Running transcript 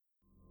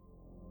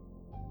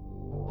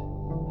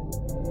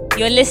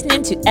You're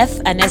listening to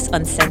F&S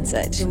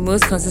Uncensored. The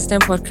most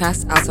consistent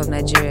podcast out of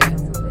Nigeria.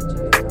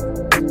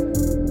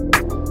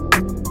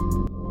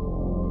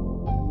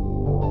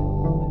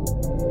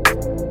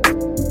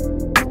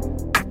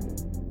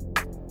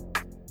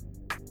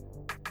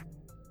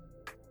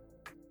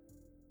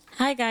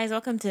 Hi guys,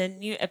 welcome to a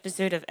new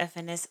episode of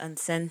F&S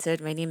Uncensored.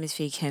 My name is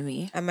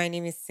Kemi. And my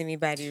name is Simi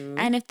Badiru.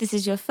 And if this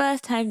is your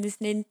first time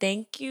listening,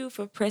 thank you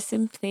for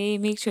pressing play.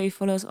 Make sure you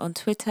follow us on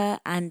Twitter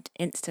and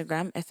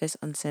Instagram, FS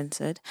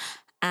Uncensored.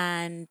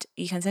 And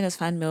you can send us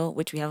fan mail,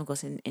 which we haven't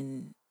gotten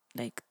in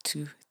like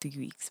 2-3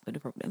 weeks, but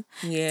no problem.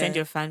 Send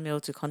your fan mail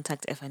to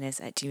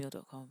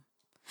contactfns@gmail.com.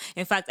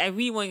 In fact, I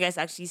really want you guys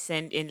to actually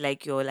send in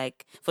like your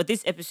for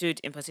this episode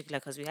in particular,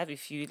 because we have a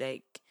few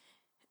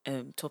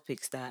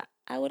topics that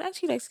I would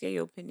actually like to get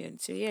your opinion.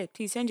 So yeah,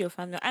 please send your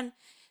fan mail. And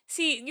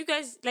see, you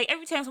guys, like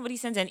every time somebody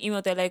sends an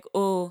email, they're like,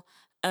 oh,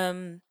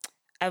 I've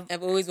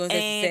always wanted to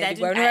say I it,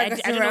 but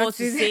don't know what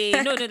to around say.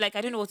 No, like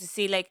I don't know what to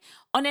say. Like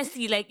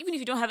honestly, like even if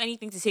you don't have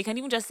anything to say, you can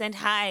even just send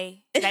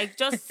hi. Like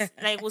just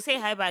like we'll say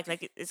hi back.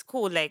 Like it's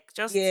cool. Like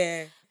just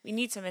Yeah. we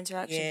need some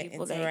interaction. Yeah,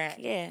 People interact.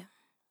 like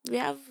we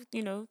have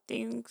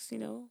things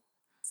to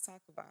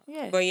talk about.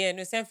 Yeah. But yeah,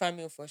 no, send fan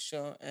mail for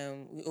sure.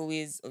 We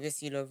always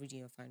obviously love reading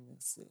your fan mail.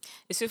 So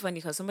It's so funny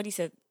because somebody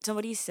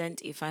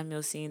sent a fan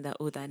mail saying that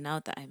that now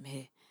that I'm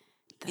here,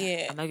 that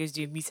Yeah. I'm not going to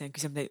do a meet and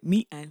greet. I'm like,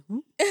 me and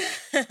who?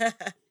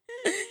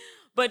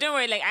 But don't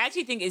worry, like I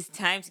actually think it's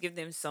time to give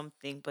them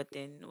something. But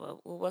then we'll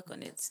work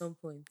on it. At some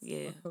point.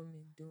 Yeah. Don't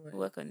worry.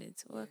 We'll work on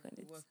it. We'll work on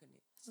it. Work on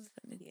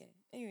it. Yeah.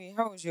 Anyway,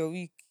 how was your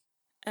week?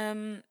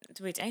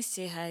 Wait, I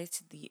say hi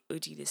to the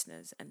OG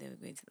listeners and then we're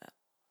going to that.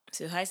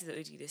 So hi to the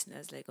OG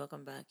listeners, like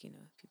welcome back,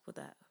 people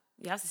that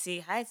you have to say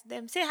hi to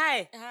them. Say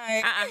hi.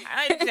 Hi.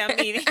 I don't know what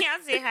I mean. You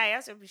have to say hi, you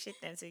have to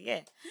appreciate them. So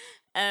yeah.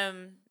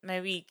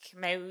 My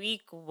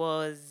week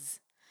was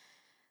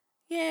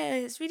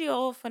it's really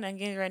all fun and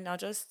games right now,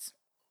 just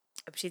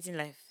appreciating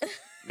life.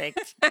 Like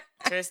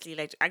seriously,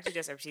 like actually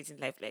just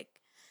appreciating life, like,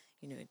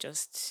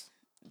 just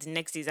the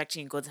next day is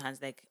actually in God's hands.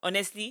 Like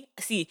honestly,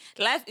 see,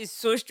 life is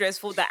so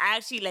stressful that I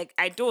actually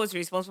I don't want to be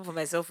responsible for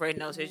myself right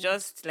now. So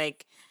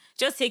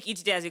just take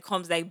each day as it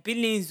comes, like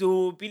billions,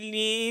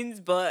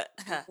 but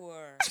God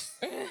will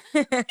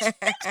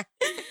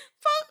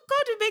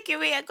make a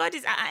way. And God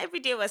is every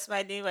day we're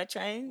smiling, we're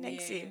trying.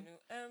 Next year.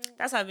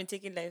 That's how I've been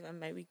taking life and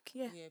my week.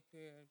 Yeah.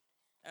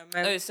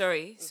 Period.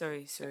 Sorry.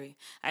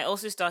 I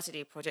also started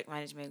a project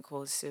management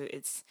course, so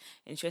it's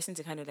interesting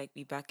to kind of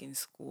be back in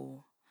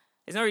school.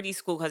 It's not really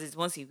school because it's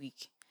once a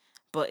week,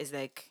 but it's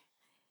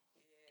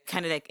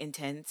kind of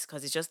intense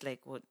because it's just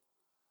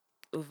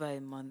over a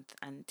month,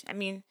 and I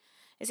mean,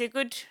 it's a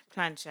good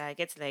plan. I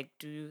get to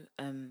do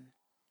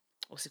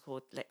what's it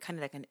called,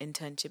 kind of an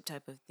internship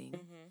type of thing.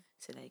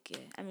 So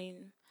I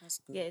mean, that's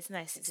good. Yeah, it's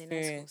nice. It's a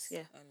nice course.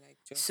 Yeah. And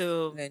just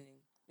So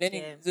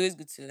learning it's always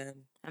good to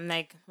learn. I'm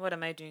what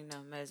am I doing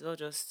now? Might as well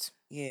just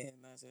do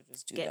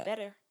get that.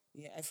 better.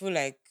 Yeah, I feel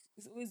like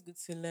it's always good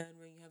to learn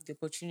when you have the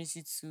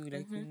opportunity to.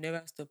 You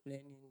never stop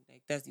learning.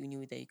 That's the only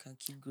way that you can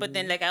keep growing. But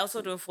then, I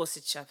also don't force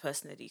it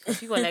personally, because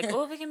people are like,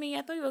 "Oh, look at me!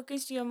 I thought you were going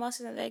to do your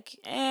master's." I'm like,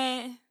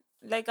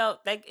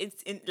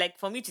 it's in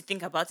for me to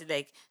think about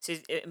it. So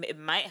it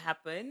might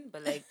happen,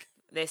 but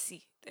let's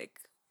see.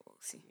 We'll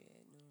see.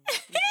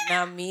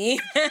 Not me.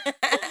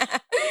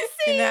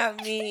 Not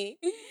me.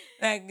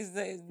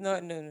 It's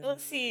not. No. We'll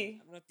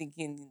see. I'm not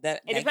thinking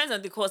that. It depends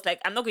on the course.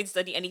 I'm not going to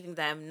study anything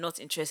that I'm not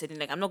interested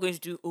in. I'm not going to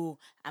do. Oh,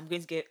 I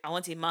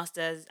want a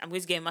master's. I'm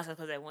going to get a master's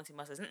because I want a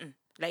master's.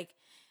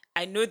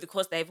 I know the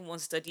course that I even want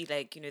to study.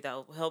 That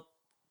will help,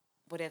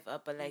 whatever.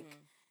 But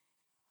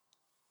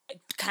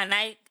can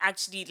I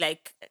actually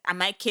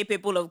am I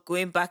capable of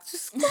going back to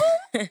school?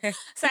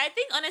 So I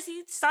think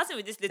honestly, starting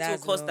with this little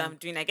course that I'm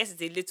doing, I guess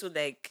it's a little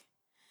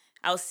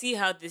I'll see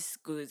how this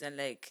goes and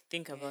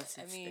think about it.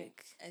 I mean,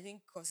 I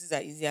think courses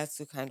are easier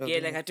to kind of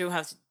I don't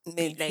have to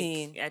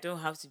maintain. I don't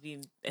have to be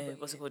in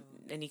what's it called,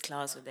 any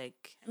class, or I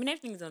mean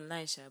everything's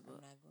online, but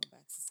I'm not going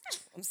back to school.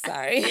 I'm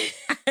sorry.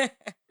 I'm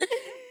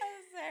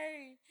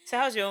sorry. So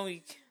how's your own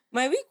week?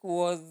 My week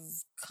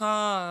was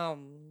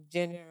calm,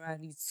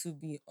 generally, to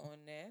be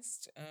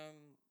honest.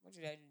 What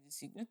did I do this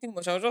week? Nothing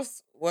much. I was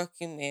just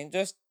working and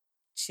just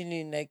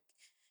chilling. I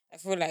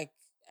feel like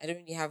I don't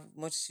really have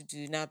much to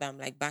do now that I'm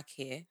back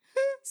here.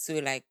 So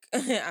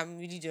I'm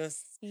really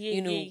just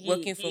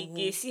working from home.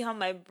 You see how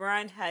my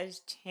brand has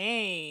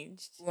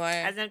changed. Why?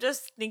 As I'm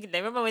just thinking,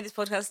 remember when this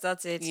podcast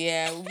started?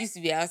 Yeah, we used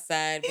to be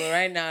outside, but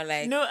right now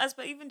no, as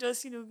but even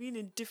just being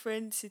in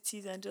different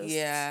cities and just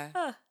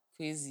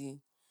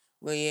crazy.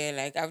 But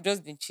yeah, I've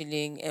just been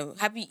chilling.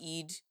 Happy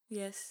Eid.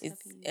 Yes.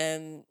 It's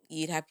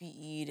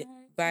happy Eid.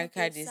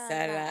 Barakah de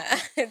Salah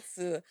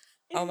to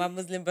all my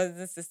Muslim brothers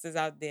and sisters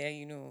out there.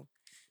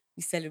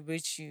 We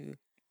celebrate you.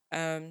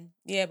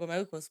 But my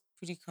week was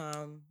pretty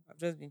calm. I've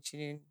just been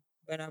chilling.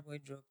 Burna Boy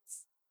dropped.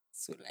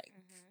 So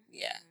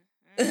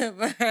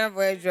Burna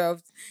Boy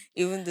dropped.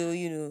 Even though,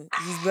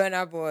 he's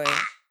Burna Boy.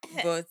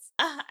 But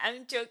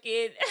I'm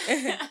joking.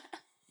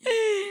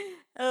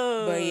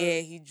 But yeah,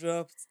 he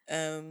dropped.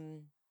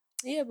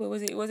 Yeah, but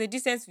it was a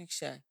decent week,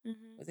 Sha. It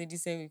Mm-hmm. was a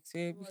decent week. So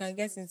It we was. can It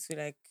get was. into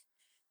like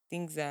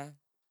things that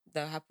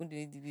happened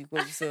during the week.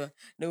 But so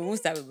no, we won't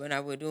start with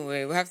Burna Boy. Don't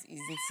worry, we have to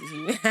ease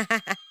into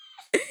him.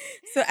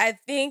 So I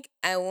think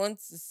I want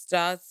to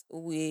start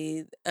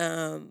with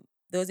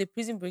there was a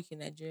prison break in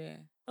Nigeria.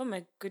 Oh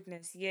my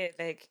goodness, yeah.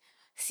 Like,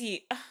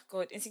 see,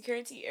 God,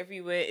 insecurity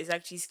everywhere is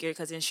actually scary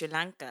because in Sri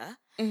Lanka,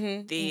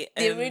 Mm-hmm. the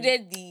They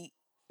raided the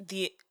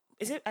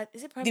is it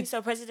prime the minister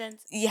or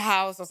president? the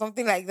house or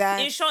something like In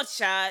that. short,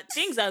 chat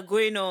things are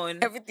going on,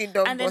 Everything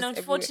don't and then bust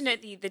everywhere.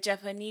 unfortunately, the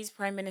Japanese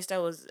prime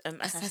minister was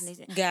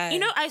assassinated. You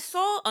know, Guy. I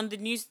saw on the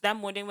news that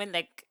morning when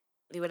like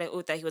they were like,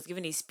 oh, that he was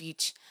giving a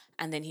speech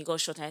and then he got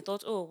shot, and I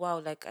thought, oh wow,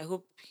 like I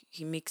hope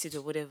he makes it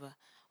or whatever.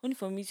 Only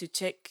for me to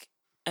check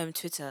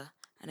Twitter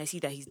and I see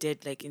that he's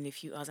dead like in a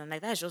few hours. I'm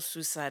like, that's just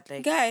so sad.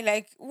 Like, Guy,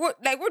 like what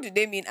do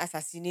they mean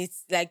assassinate?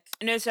 Like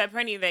no, so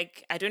apparently,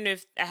 like, I don't know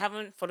if I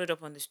haven't followed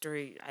up on the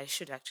story. I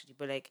should actually,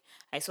 but like,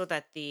 I saw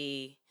that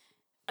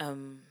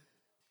um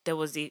there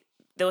was a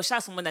there was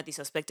just someone that they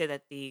suspected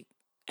that they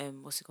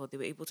what's it called, they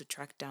were able to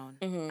track down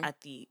oh at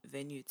the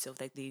venue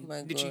itself, like they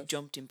my literally gosh.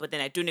 jumped him, but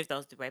then I don't know if that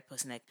was the right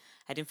person. Like,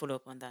 I didn't follow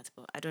up on that,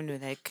 but I don't know,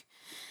 like,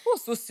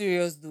 What's so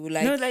serious though? no,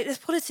 Like like, there's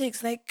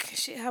politics, like,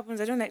 shit happens.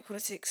 I don't like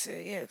politics, so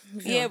yeah,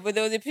 moving yeah, on. but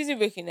there was a prison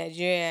break in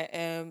Nigeria.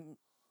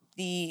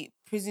 The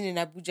prison in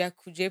Abuja,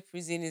 Kuje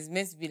prison, is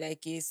meant to be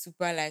like a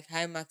super like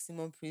high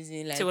maximum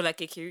prison. So Like we're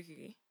like a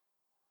Kirikiri.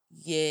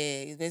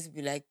 yeah, it's meant to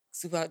be like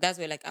super. That's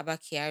where like Abba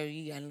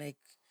Kyari and like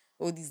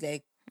all these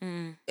like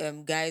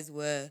Mm, guys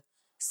were.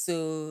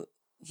 So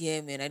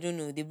yeah, man, I don't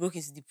know. They broke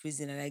into the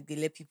prison and like they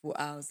let people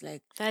out.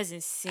 Like that is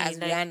insane. as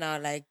we are Like, now,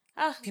 like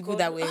people God,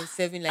 that were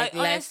serving I like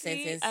life honestly,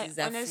 I sentences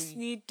are free.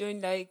 honestly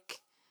don't like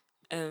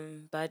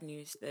bad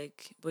news,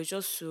 like, but it's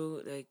just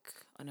so like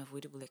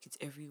unavoidable, like it's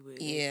everywhere,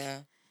 like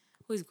Yeah,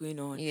 what is going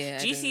on? yeah,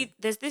 I Do you don't know. see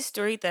there's this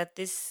story that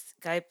this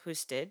guy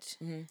posted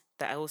Hmm.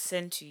 that I will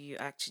send to you?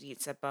 Actually,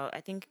 it's about,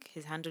 I think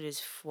his handle is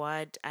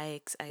Fuad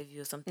IXIV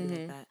or something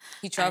like Hmm. that.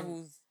 He And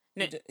travels.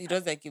 no, He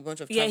does like a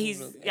bunch of yeah, travel he's,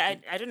 vlogs, I yeah,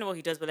 think. I don't know what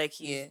he does, but like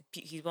Yeah.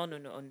 he's well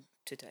known on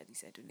Twitter, at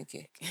least I don't know.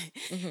 Okay.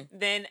 Like, Hmm.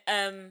 then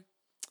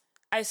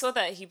I saw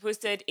that he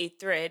posted a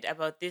thread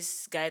about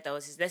this guy that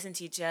was his lesson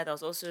teacher, that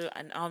was also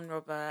an armed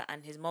robber,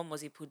 and his mom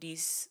was a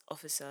police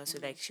officer. So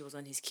like she was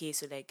on his case.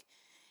 So like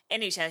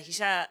anyway,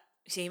 so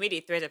he made a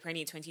thread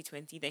apparently in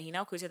 2020. Then he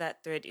now quoted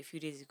that thread a few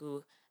days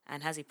ago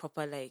and has a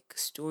proper like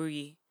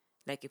story,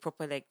 like a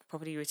proper like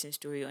properly written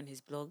story on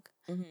his blog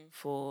Hmm.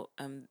 for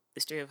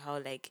the story of how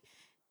like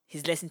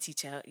his lesson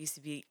teacher used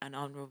to be an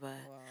armed robber,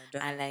 Wow,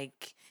 and damn.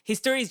 like his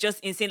story is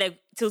just insane. Like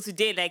till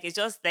today, like it's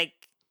just like,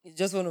 It's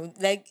just one of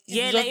like it's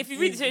yeah, like just if you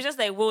read the story, crazy. it's just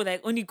like, whoa,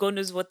 like only God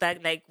knows what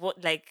that, like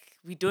what, like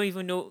we don't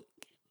even know.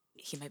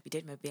 He might be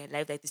dead, might be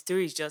alive. Like the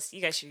story is just,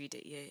 you guys should read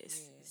it. Yeah,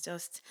 it's Yeah.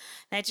 just,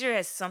 Nigeria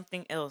is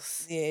something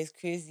else. Yeah, it's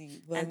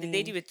crazy. But I And the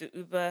lady mean, with the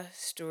Uber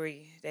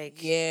story, like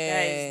that is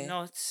yeah.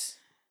 not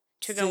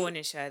trigger So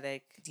warning, Sha.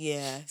 Like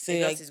yeah. So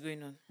a lot like is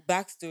going on.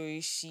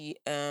 backstory, she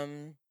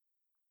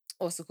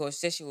also called,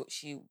 she said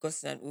she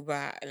got in an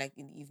Uber like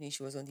in the evening,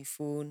 she was on the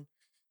phone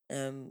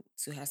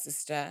to her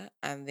sister,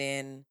 and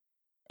then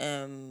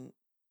um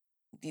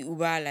the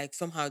Uber, like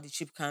somehow the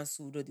trip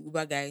cancelled, or the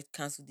Uber guy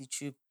cancelled the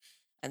trip,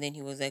 and then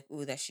he was like,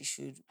 oh, that she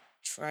should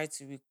try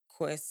to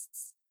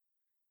request,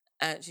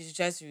 and she should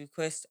try to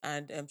request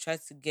and try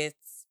to get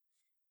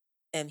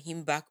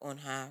him back on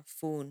her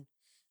phone.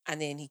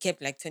 And then he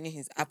kept like turning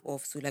his app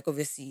off, so like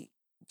obviously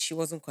she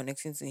wasn't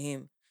connecting to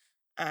him,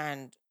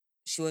 and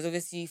she was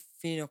obviously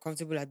feeling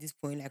uncomfortable at this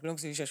point. Like long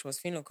story short, she was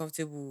feeling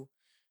uncomfortable.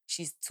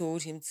 She's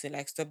told him to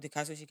like stop the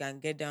car so she can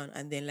get down,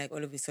 and then like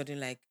all of a sudden,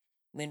 like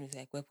men with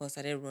like weapons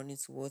started running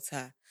towards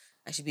her,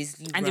 and she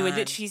basically And they were ran.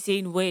 literally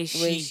saying, where is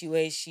Where is she? she?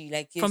 Where is she?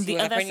 Like yeah, From she the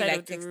was other apparently side like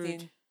of the road.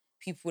 texting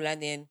people,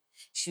 and then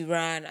she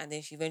ran, and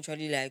then she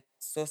eventually like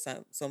saw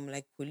some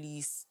like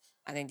police,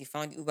 and then they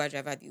found the Uber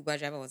driver. The Uber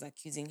driver was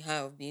accusing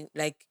her of being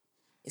like,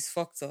 it's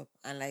fucked up,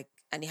 and like,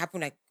 and it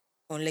happened like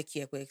on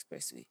Lekki Ekwe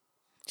Expressway.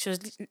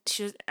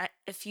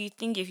 If you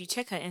think, if you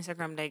check her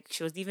Instagram, like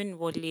she was even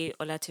Wale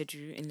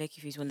Olateju in Lekki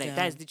Phase 1. Like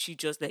that is Damn. literally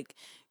just like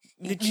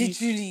literally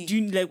Literally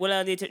doing like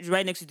Wale Olateju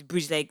right next to the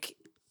bridge. Like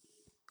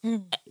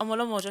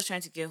Omolomo was just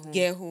trying to get home.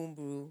 get home,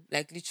 bro.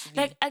 Like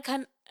Like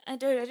literally. I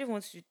don't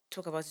want to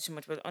talk about it too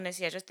much, but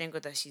honestly, I just thank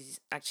God that she's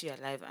actually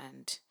alive,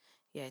 and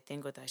yeah, I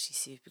thank God that she's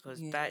safe, because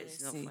Yeah, that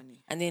is not honestly. funny.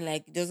 And then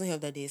like it doesn't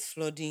help that there's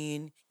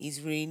flooding, it's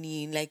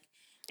raining, like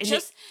It's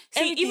just,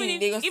 see, everything in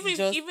Lagos is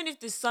just even if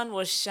the sun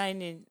was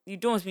shining, you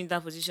don't want to be in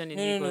that position in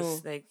no, no,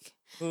 Lagos. no, Like,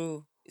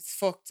 bro. It's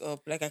fucked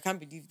up. Like I can't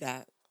believe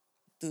that.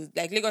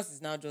 Like Lagos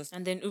is now just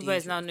and then Uber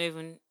is now dangerous. not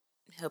even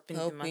helping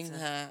the Helping matter.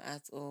 her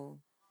at all.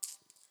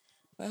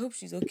 But I hope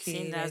she's Saying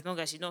okay. that as Like long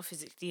as she's not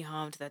physically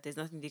harmed, that there's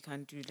nothing they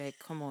can do. Like,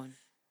 come on.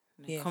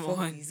 Like, yeah, come fuck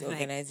on. these Like,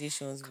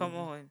 organizations, come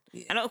really. on.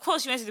 Yeah. And of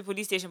course, she went to the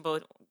police station,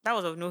 but that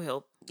was of no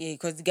help. Yeah,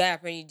 because the guy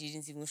apparently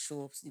didn't even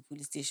show up to the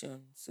police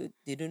station. So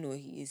they don't know who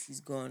he is.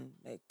 He's gone.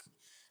 Like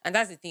And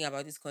that's the thing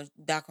about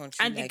that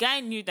country. And the Like, guy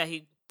knew that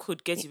he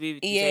could get away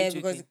with it. Are you yeah,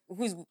 because joking?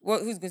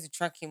 who's going to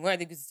track him? Where are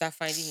they going to start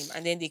finding him?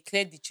 And then they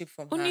cleared the chip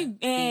from her Only thing.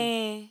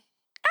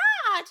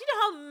 do you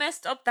know how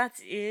messed up that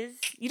is?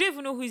 You don't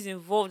even know who's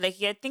involved. Like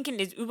you're thinking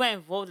is Uber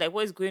involved? Like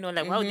what is going on?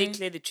 Like why would they Mm-hmm.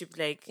 clear the trip?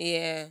 Like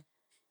Yeah,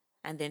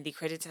 and then they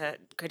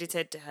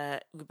credited her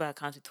Uber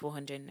account with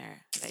 400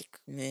 naira. Like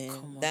man,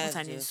 come on, what that's an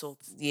just insult!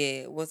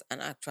 yeah. What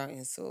an actual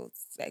insult.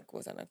 Like,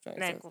 what an actual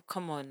Like insult. well,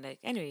 come on, like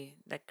anyway,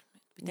 like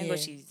thank God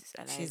Yeah, she's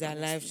she's alive,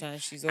 alive, honestly, Shan.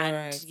 She's all and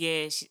right.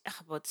 yeah,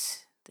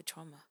 but the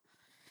trauma.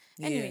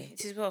 Yeah, Anyway,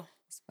 it is well.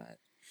 it's bad.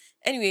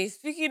 Anyway,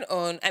 speaking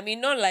on, I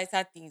mean, not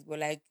lighter things, but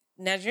like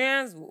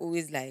Nigerians will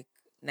always like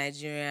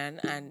Nigerian,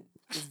 and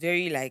it's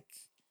very like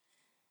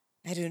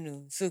I don't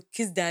know. So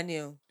Kiss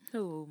Daniel.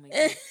 Oh my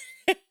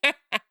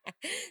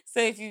So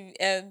god. if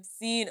you've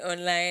seen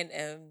online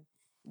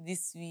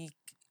this week,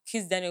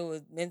 Kiss Daniel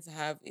was meant to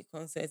have a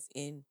concert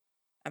in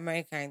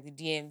America in the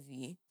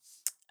DMV,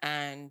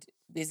 and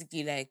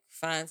basically like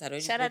fans had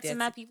already Shout bought out to their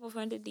my people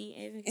from the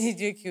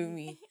you kill DMV.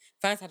 me.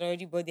 Fans had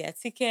already bought their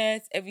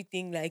tickets,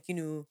 everything like,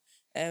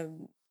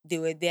 they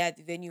were there at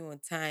the venue on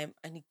time,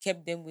 and he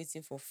kept them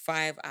waiting for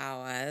 5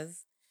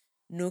 hours,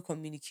 no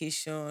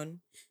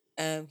communication.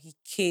 He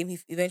came, he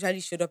eventually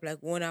showed up like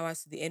 1 hour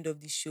to the end of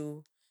the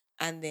show,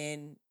 and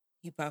then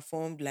he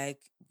performed like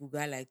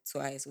Buga like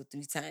twice or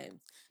three times,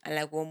 and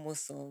like one more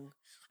song.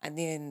 And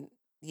then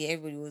yeah,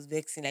 everybody was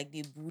vexing, like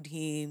they booed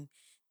him,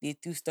 they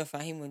threw stuff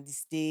at him on the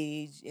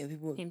stage, and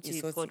people were Him too,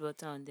 he poured insulting.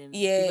 water on them.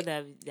 Yeah, People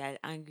that are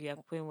angry are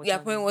pouring we water are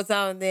on pouring them. water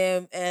on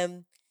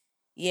them.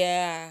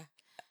 Yeah,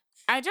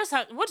 I just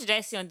had what did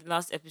I say on the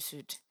last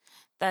episode?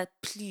 That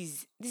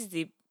please, this is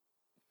a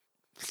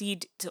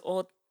plead to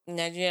all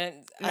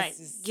Nigerian like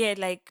artists yeah,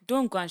 like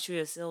don't go and show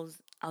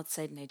yourselves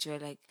outside Nigeria.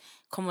 Like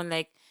come on,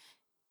 like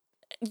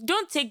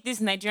don't take this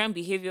Nigerian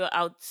behavior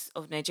out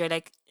of Nigeria.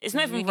 Like it's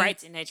not even really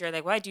right in Nigeria.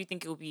 Like why do you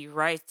think it will be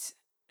right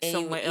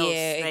anyway. somewhere Yeah,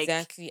 else? Like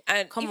exactly.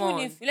 And come even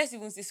if on. let's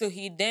even say so,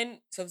 he then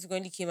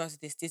subsequently came out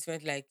with a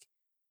statement like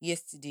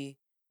yesterday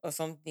or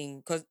something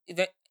because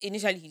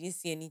initially he didn't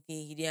see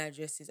anything, he didn't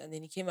address it, and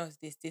then he came out with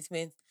a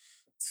statement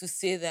to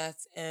say that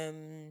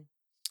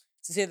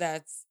to say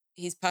that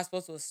his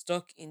passport was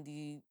stuck in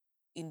the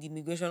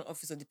immigration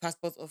office or the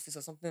passport office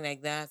or something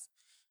like that,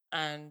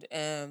 and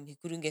he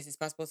couldn't get his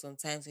passport on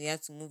time, so he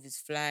had to move his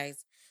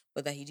flights,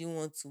 but that he didn't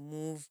want to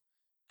move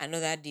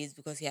another days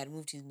because he had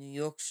moved his New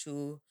York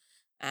show,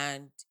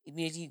 and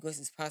immediately he got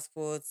his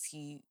passport,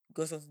 he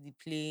got onto the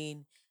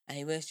plane, and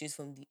he went straight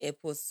from the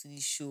airport to the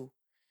show.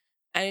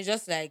 And it's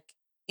just like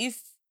if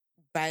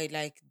by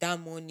like that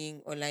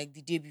morning or like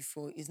the day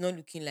before, it's not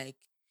looking like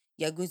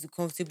you're going to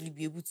comfortably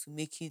be able to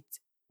make it,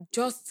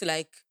 just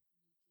like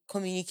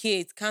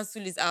communicate,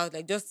 cancel it out,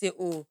 like just say,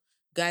 "Oh,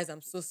 guys,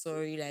 I'm so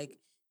sorry." Like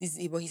this,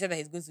 but he said that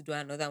he's going to do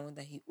another one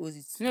that he owes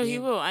it to No, he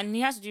them. will, and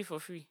he has to do it for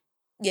free.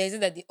 Yeah, he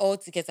said that the all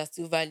tickets are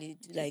still valid,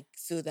 like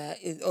so that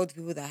all the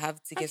people that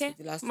have tickets for Okay.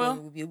 the last one Well,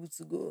 will be able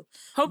to go.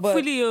 But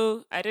hopefully,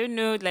 oh, I don't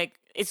know. Like,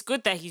 it's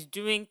good that he's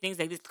doing things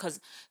like this because,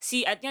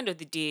 see, at the end of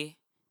the day,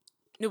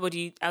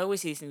 nobody. I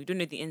always say this: thing, we don't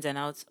know the ins and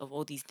outs of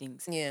all these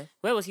things. yeah,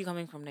 Where was he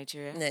coming from,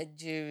 Nigeria?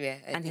 Nigeria,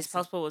 I And think his so.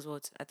 passport was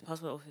what at the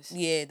passport office.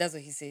 Yeah, that's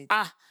what he said.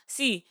 Ah,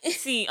 see,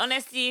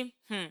 honestly,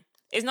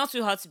 it's not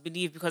too hard to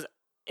believe because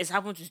it's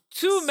happened to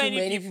too So many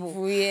many people.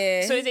 people, So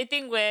yeah. it's a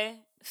thing where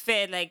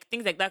fair, like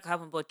things like that can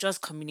happen, but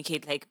just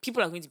communicate. Like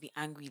people are going to be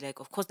angry. Like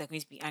of course they're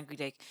going to be angry.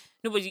 Like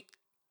nobody.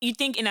 You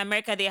think in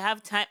America they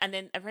have time, and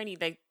then apparently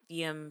like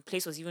the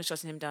place was even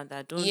shutting him down.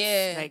 That don't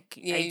Yeah, like.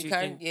 Are you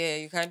joking?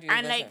 you can't do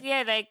And like overtime.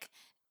 yeah, like.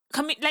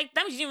 Like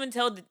that means you didn't even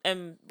tell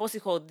the what's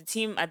it called, the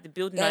team at the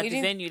building or Yeah, at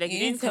the venue, like you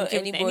you didn't didn't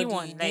tell communicate with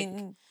anybody. You anyone. Like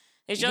didn't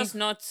it's you didn't just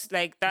not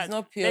like it's that.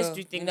 not Let's do pure.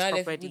 You things now left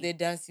people properly. there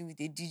dancing with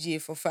a DJ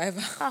for 5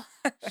 hours. Ah,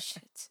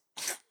 shit.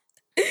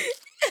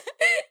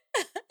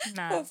 For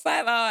Nah.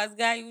 5 hours,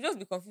 guy, you just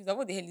be confused about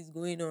what the hell is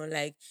going on.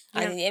 Like,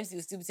 and Yeah. then the MC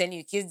will still be telling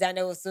you, Kiss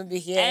Daniel will soon be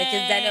here,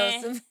 Kiss Daniel will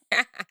Eh. soon be,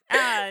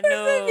 Ah will soon be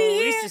no.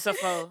 We used here. to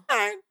suffer.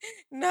 And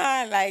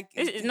nah, like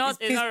It's it's not.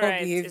 It's piss not poor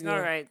right. It's not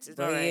behavior. right. It's not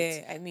But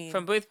right. yeah, I From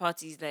mean, both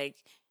parties, like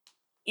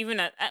even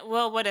at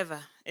well, whatever.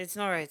 It's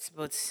not right.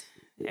 But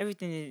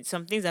everything.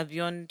 Some things are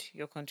beyond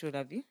your control,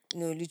 Abby.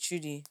 no,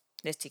 literally.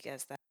 Let's take it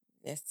as that.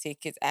 Let's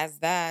take it as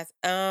that.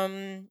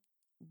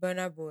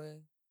 Burner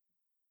Boy.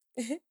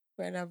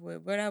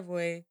 Burner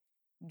Boy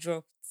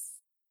dropped.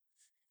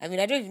 I mean,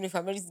 I don't even know if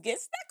I'm ready to get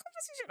to that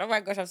conversation. Oh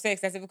my gosh, I'm so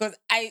excited because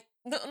I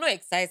not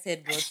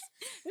excited, but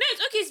No,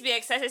 it's okay to be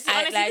excited. See, I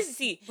honestly, this like is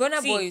see,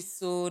 Burner Boy see. is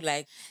so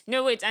like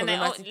No, wait, and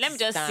problematic let to me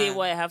just say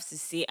what stand. I have to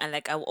say, and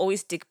like I will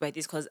always stick by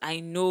this because I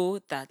know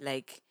that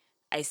like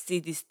I say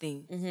this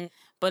thing, Mm-hmm.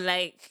 but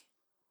like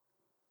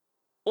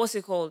what's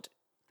it called?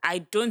 I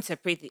don't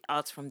separate the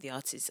art from the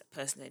artist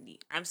personally.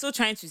 I'm still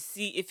trying to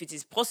see if it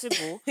is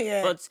possible,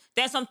 Yeah, but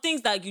there are some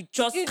things that you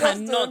just you just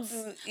cannot. don't do.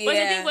 But it's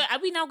a thing Yeah, where are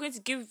we now going to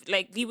give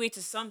like leeway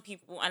to some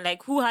people and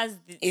like who has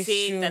the it's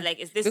say that true like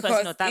is this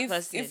person or because that if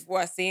person?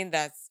 we're saying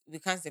that we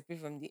can't separate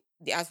from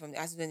the art from the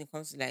artist when it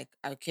comes to like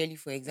R. Kelly,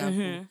 for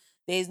example,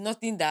 there is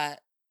nothing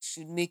that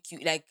should make you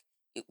like.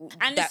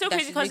 And it's so that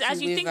crazy should because make you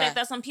as you think waver.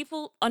 that some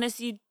people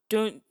honestly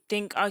don't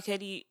think R.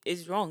 Kelly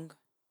is wrong.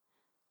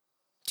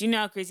 Do you know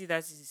how crazy that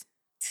is?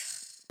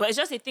 But it's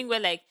just a thing where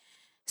like,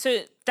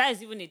 so that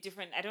is even a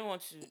different. I don't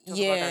want to talk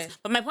about that. Yeah,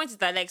 But my point is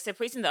that like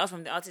separating the art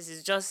from the artist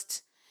is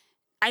just.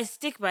 I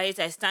stick by it.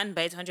 I stand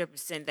by it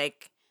 100%.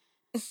 Like,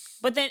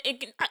 but then it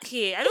can,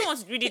 okay. I don't want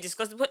to really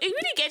discuss it, but it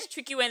really gets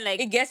tricky when it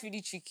like, gets really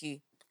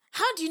tricky.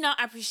 how do you now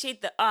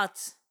appreciate the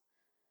art,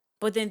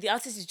 but then the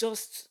artist is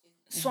just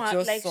Just so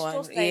just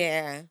like,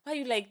 yeah, why are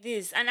you like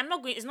this? And I'm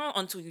not going. It's not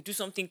until you do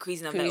something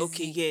crazy and I'm like,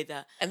 okay, crazy. yeah,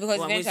 that. And because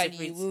Oh, I'm going to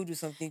eventually you separate. will do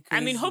something I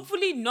mean, crazy.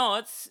 hopefully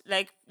not.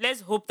 Like,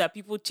 let's hope that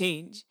people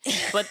change.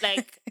 But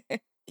like,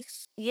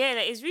 yeah,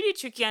 like, it's really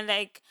tricky. And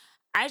like,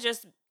 I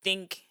just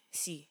think,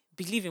 see,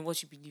 believe in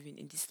what you believe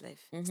in this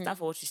life. Stand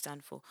for what you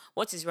stand for.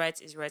 What is right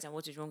is right, and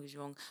what is wrong is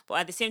wrong. But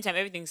at the same time,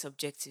 everything's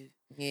subjective.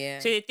 Yeah,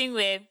 So the thing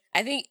where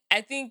I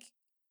think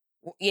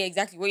yeah,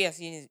 exactly what you're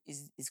saying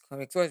is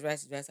correct. What's right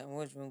is right, and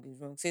what's wrong is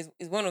wrong. So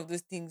it's one of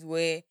those things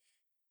where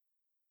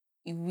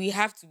we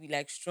have to be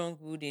like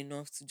strong-willed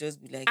enough to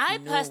just be like, I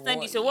you know personally,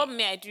 what, so what yeah.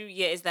 may I do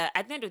here is that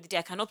at the end of the day,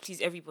 I cannot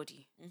please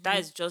everybody. That Mm-hmm.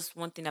 is just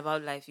one thing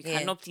about life. You Yeah,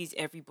 cannot please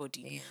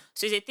everybody. yeah,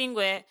 So it's a thing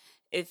where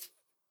if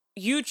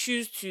you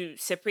choose to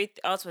separate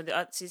the art from the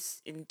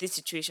artist in this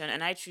situation,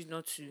 and I choose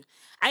not to.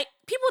 I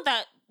people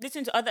that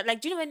listen to other, like,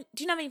 do you know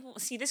how many people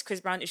see this Chris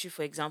Brown issue,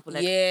 for example?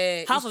 Like,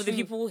 yeah. half It's of the true.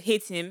 people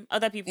hate him,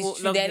 other It's people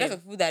true. love There are a lot him.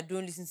 of people that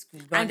don't listen to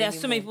Chris And Brown there are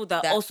so many anymore. people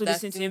that That also that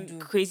listen to still him do.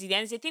 crazy.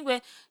 And it's a thing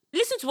where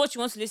listen to what you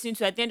want to listen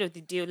to at the end of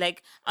the day.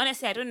 Like,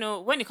 honestly, I don't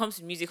know when it comes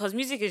to music, because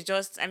music is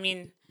just, I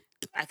mean,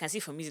 I can see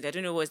for music, I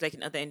don't know what it's like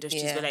in other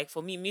industries, but Yeah, like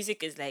for me,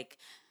 music is like,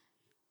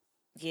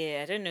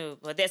 yeah, I don't know.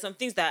 But there's some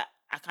things that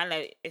I can't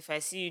like, if I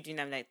see you doing,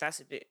 I'm like, that's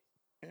a bit,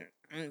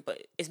 but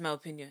it's my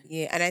opinion.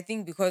 yeah. And I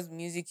think because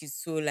music is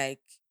so like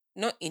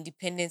not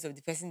independent of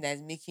the person that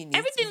is making it,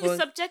 Everything is but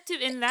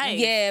subjective in life.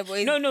 yeah,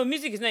 but No,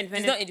 music is not it's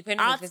independent. not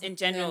independent of the Art person. in No,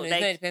 general, no, it's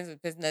not like, independent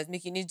of the person that's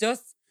making it.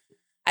 Just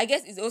I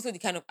guess it's also the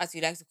kind of art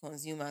you like to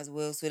consume as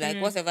well. So like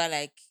mm. whatever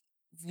like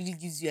really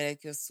gives you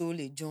like your soul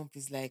a jump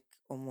is like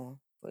more.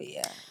 But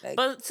yeah, like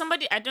But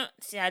somebody, I don't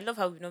see. I love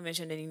how we've not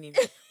mentioned any names,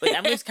 but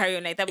I'm going to carry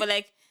on like that. But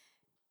like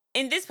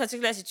in this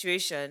particular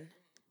situation,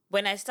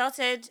 when I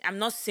started, I'm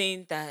not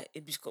saying that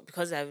it was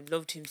because I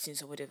loved him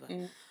since or whatever,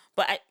 mm,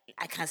 but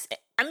I can say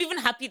I'm even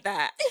happy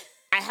that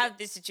I have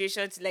this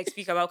situation to like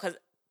speak about, because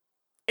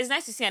it's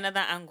nice to see another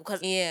angle.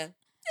 Because yeah.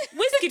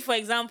 Whiskey, for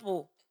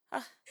example,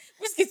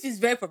 Whiskey is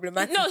very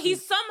problematic. no, Oh.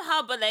 he's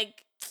somehow, but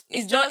like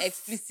it's It's not just.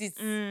 explicit.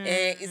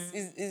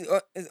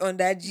 It's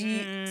under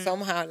G Mm,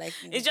 somehow. Like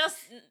it's just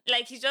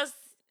like he's just.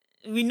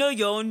 We know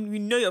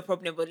your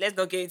problem, but let's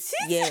not get it.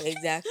 yeah,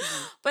 exactly.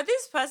 But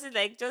this person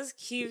like just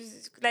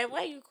keeps like, why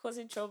are you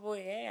causing trouble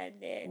here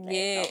and there? Like,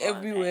 Yeah, come on,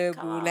 everywhere, like,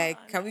 come bro. Like,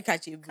 on, can we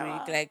catch a come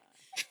break? on. Like,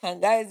 can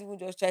guys even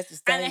just try to And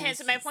stand in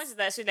hence my point peace? is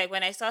that, so like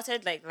when I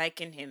started like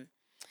liking him,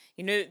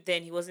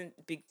 then he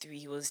wasn't big three,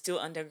 he was still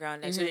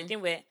underground. Like, so the Mm-hmm.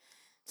 thing where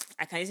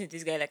I can listen to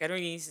this guy, like I don't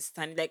really need to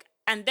stand like,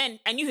 and then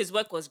I knew his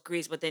work was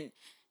great, but then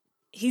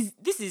he's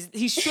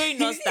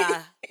showing us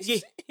that, yeah.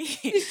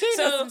 He's showing us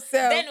So then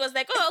himself. it was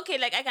like, oh, okay,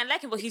 like I can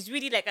like him, but he's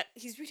really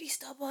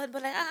stubborn,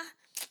 but like,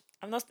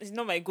 I'm not, it's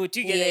not my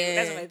go-to. You get, like,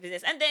 that's not Yeah. my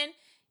business. And then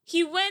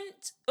he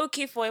went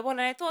okay for a while,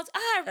 and I thought,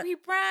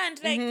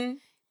 rebrand, like, Mm-hmm.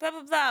 blah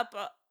blah blah.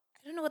 But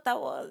I don't know what that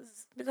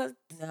was, because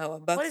Now we're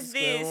back what to is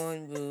square this?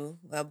 one, bro.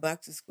 We're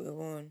back to square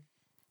one.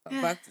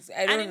 We're back to.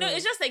 I And don't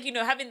it's know. just like,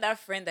 having that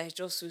friend that is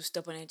just so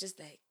stubborn, and just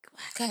like,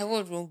 Guy,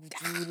 what's wrong with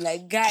you?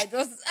 Like, guy,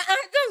 just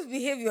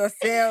behave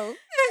yourself.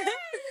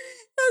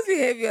 Just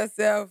behave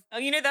yourself.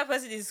 and that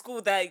person in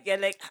school that you're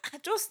like,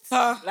 just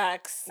Ah,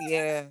 relax.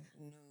 yeah.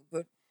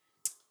 No,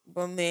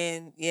 but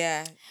man,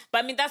 yeah.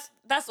 But I mean,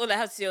 that's all I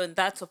have to say on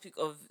that topic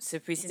of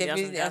separating It's a the house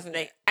from business the house.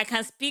 Like, I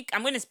can speak.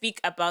 I'm going to speak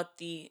about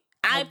the.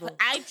 album.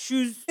 I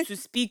choose to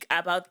speak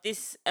about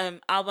this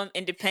album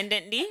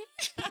independently,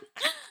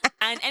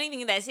 and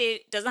anything that I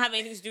say doesn't have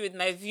anything to do with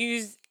my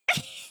views.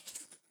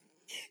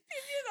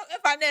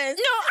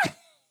 No,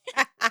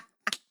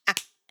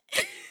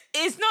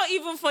 it's not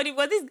even funny.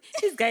 But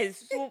this guy is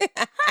so.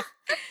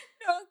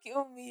 Don't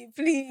kill me,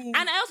 please.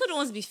 And I also don't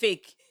want to be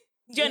fake.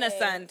 Do you Yeah,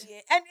 understand? yeah.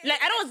 Like,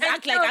 I don't want to and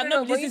act like I'm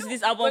not but listening to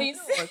this album. But you know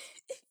what?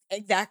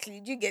 Exactly.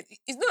 Do you get it?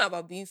 It's not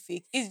about being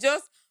fake. It's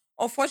just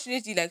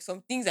unfortunately like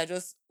some things are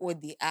just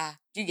what they are.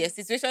 Do you get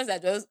situations are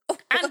just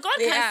And what God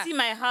they can are. see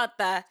my heart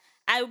that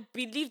I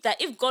believe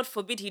that if God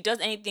forbid he does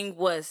anything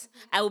worse,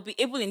 I will be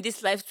able in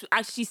this life to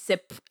actually to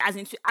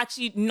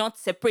actually not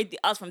separate the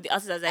art from the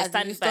artist as I As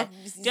in you stand by. stop Do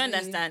you listening,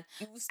 understand?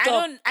 you will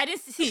stop. I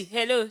didn't see.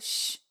 Hello,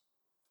 shh.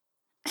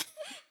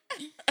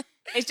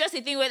 It's just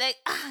a thing where like,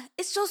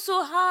 it's just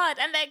so hard.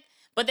 And like,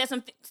 but there's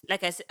something,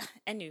 like I said,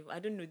 anyway, I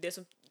don't know. There's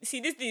some,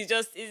 see, this thing is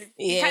just, you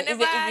Yeah, can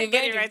never it's a get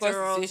very it right or difficult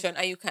wrong. situation,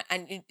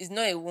 and it's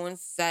not a one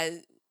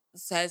size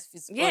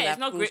fits all Yeah, it's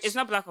not approach. great. It's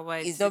not black or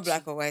white. It's not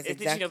black or white, It's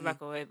literally exactly. not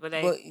black or white. But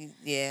like, But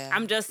yeah,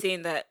 I'm just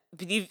saying that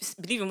believe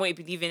in what you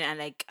believe in, and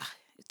like,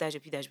 dash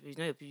your P dash, but it's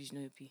not your P, it's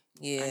not your P.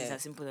 And it's Yeah.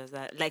 as simple as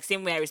that. Like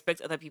same way I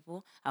respect other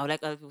people, I would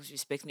like other people to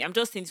respect me. I'm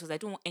just saying this because I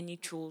don't want any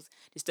trolls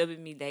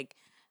disturbing me. Like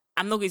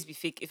I'm not going to be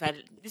fake if I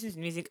this is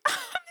music.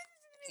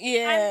 And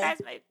Yeah.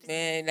 that's my business.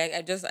 Man, like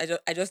I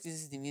just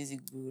listen to the music,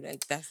 bro.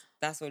 Like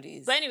that's what it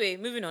is. But anyway,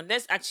 moving on.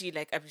 Let's actually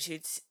like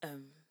appreciate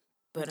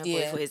Burna Boy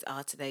Yeah. for his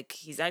art. Like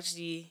he's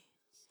actually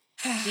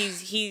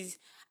he's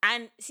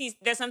and see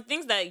there's some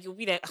things that you'll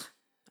be like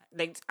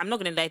I'm not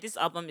gonna lie, this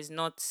album is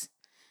not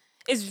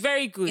it's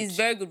very good. It's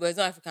very good, but it's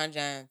not African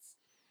Giants.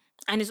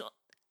 And it's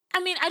I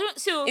mean I don't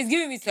so It's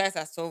giving me Twice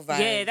as Tall vibes.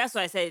 yeah, that's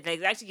what I said. Like,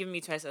 it's actually giving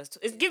me twice as tall.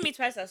 It's giving me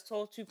twice as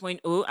tall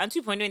 2.0 and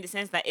 2.0 in the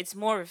sense that it's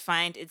more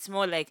refined. It's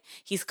more like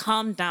he's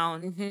calmed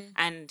down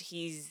and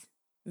he's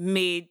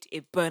made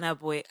a Burna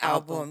Boy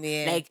album.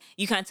 Yeah. Like,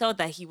 you can tell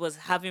that he was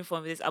having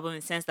fun with this album in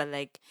the sense that,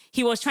 like,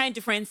 he was trying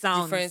different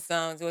sounds. Different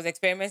sounds. It was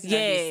experimenting.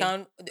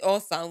 And they all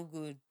sound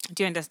good.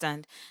 Do you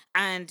understand?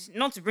 And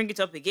not to bring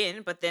it up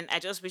again, but then I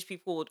just wish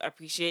people would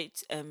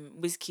appreciate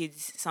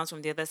Wizkid's sounds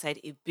from the other side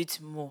a bit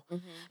more.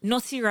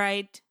 Naughty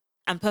Ride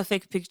and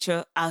Perfect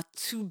Picture are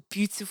two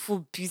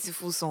beautiful,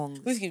 beautiful songs.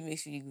 Wizkid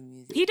makes really good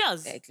music. He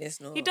does. Like,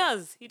 let's know. He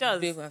does. He does.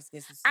 Don't have to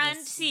get to And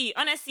see. see,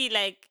 honestly,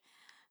 like,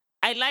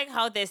 I like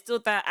how there's still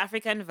that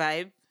African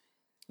vibe.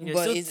 You know,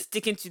 But still it's-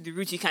 sticking to the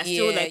roots. You can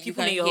still Yeah, like you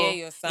people can in hear your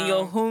your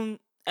sound. home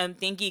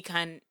thingy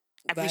can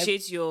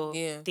appreciate your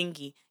Yeah.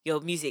 thingy, your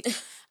music,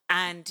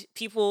 and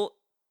people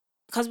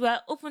because we're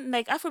open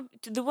like Afro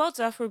the world's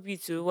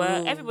Afrobeat too,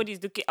 where Bro.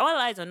 everybody's looking all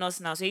eyes on us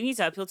now. So you need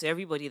to appeal to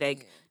everybody.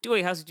 Like do what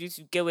you have to do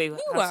to get where you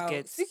have to Wow.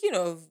 get. Speaking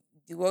of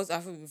the world's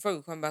Afro, before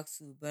we come back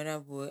to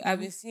Burna Boy, I've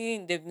been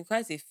seeing there've been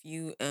quite a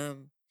few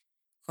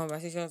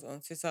conversations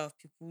on Twitter of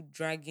people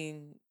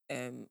dragging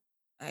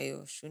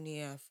Ayo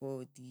Shonia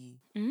for the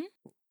Mhm.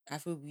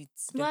 Afrobeat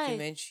Why?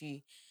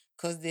 documentary.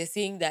 Because they're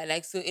saying that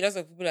like so a lot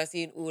of people are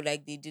saying, oh,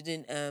 like they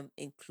didn't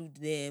include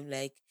them,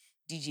 like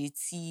DJ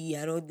T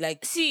and all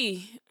like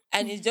See,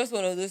 and it's just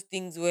one of those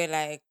things where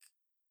like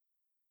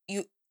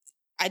you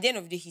at the end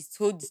of the day he's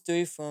told the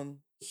story from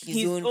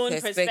his own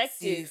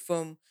perspective,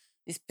 from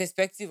this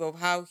perspective of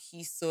how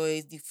he saw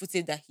it, the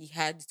footage that he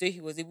had, the story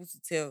he was able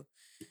to tell.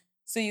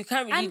 So you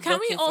can't really and can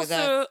knock we him for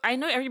that. also? I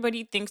know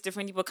everybody thinks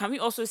differently, but can we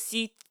also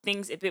see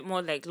things a bit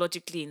more like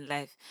logically in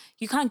life?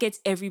 You can't get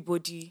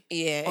everybody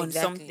Yeah, on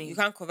exactly. something. You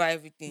can't cover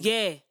everything.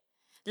 Yeah.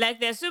 Like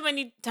there's so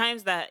many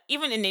times that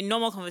even in a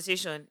normal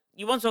conversation,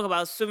 you want to talk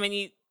about so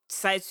many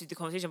sides to the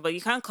conversation, but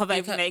you can't cover You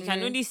everything. can't- Like, you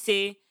can only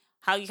say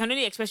how you can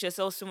only express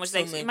yourself so much. So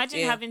Like much, imagine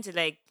yeah. having to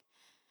like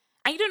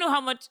and you don't know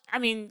how much I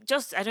mean,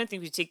 just I don't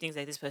think we take things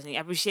like this personally.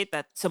 I appreciate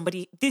that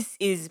somebody this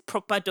is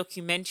proper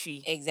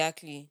documentary.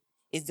 Exactly.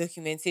 It's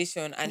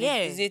documentation. And Yeah.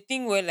 it's a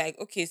thing where like,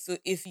 okay, so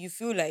if you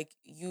feel like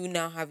you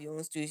now have your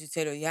own story to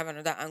tell or you have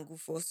another angle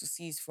for us to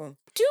see it from,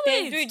 Do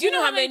then it. do it. Do you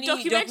know how many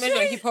documentaries on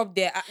documentaries? hip hop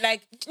there?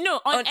 Like No,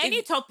 on on any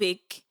if-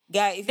 topic.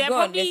 guy, if you They're go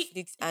probably- on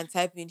Netflix and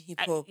type in hip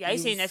hop, Yeah, I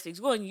say Netflix.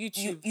 Go on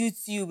YouTube.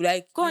 YouTube,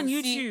 like Go on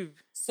you see YouTube.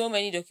 so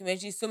many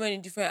documentaries, so many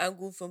different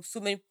angles from so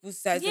many people's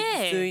sides of the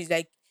Yeah. stories.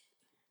 Like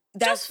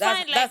Just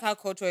find, like- that's how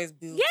culture is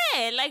built.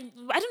 Yeah, like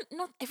I don't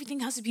not everything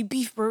has to be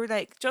beef, bro.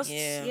 Like just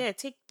Yeah.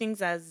 take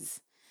things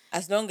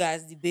As long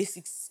as the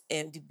basics,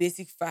 the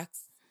basic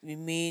facts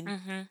remain,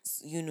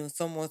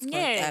 somewhat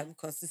Yeah.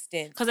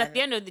 consistent. because at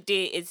the end of the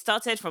day, it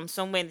started from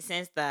somewhere in the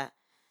sense that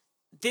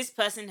this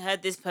person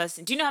heard this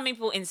person. Do you know how many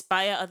people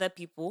inspire other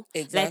people?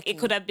 Like Exactly. it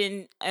could have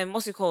been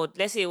what's it called?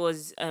 Let's say it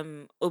was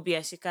Obi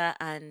Ashika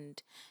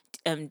and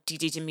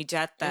DJ Jimmy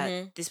Jat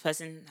that this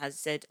person has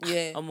said,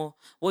 Yeah. Omo,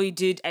 what you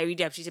did, I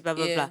really appreciate, blah,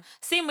 blah, Yeah. blah.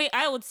 Same way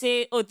I would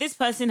say, oh, this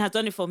person has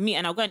done it for me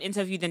and I'll go and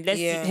interview them. Let's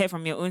Yeah. hear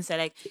from your own side.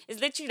 Like, it's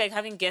literally like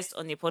having guests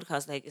on your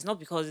podcast. Like, it's not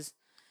because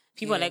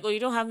people are Yeah. like, oh, you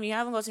don't have me, you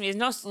haven't got me. It's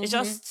not, it's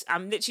just,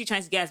 I'm literally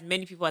trying to get as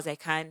many people as I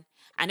can.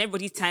 And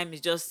everybody's time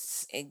is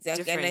just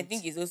Exactly. different. And I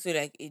think it's also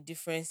like a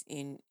difference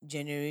in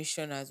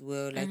generation as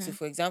well. Like, Mm-hmm. so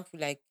for example,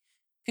 like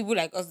people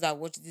like us that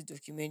watch this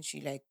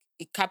documentary, like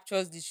it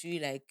captures literally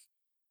like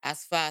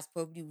as far as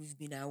probably we've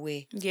been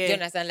aware. Do Yeah. you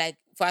understand? Like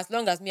for as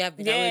long as me have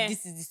been aware, Yeah.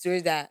 this is the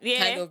story that Yeah.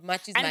 kind of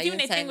matches and my it's even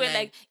own a thing where timeline.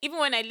 like even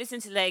when I listen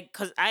to like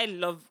because I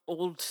love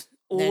old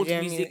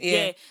Nigerian music, music,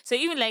 yeah. So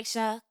even like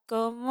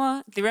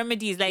Shakomo, the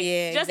Remedies, like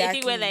Yeah, just a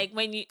thing where exactly. like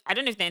when you I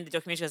don't know if they're in the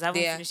documentary, I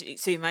haven't Yeah. finished it,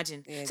 so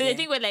imagine. Yeah, so the yeah.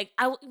 thing where like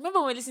remember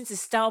when we listened to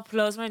Star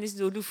Plus, when I listened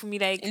to Olufumi,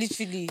 like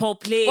Literally. Paul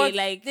Play, But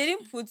like they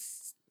didn't put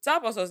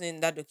Starbucks was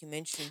in that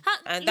documentary. How-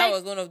 And that like-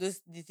 was one of the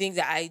things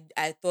that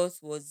I thought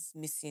was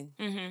missing.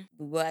 Mhm.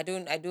 But I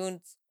don't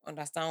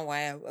understand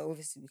why.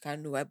 Obviously we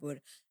can't know why, but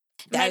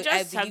might I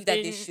just have believe that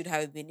they been- should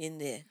have been in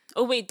there.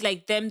 Oh wait,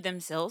 like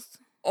themselves.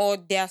 Or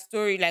their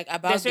story, like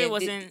about story them.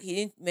 wasn't- He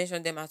didn't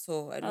mention them at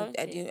all. I don't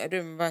Okay. I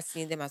don't remember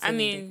seeing them at all I in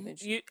the mean,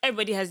 documentary.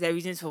 everybody has their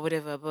reasons for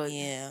whatever, but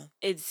Yeah.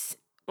 it's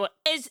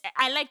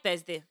I like that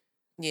it's there.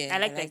 Yeah. I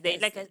like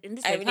that. Like in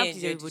this, I like, really can't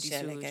please enjoyed the everybody,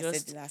 show, so like I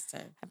just said the last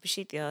time.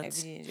 appreciate the I art.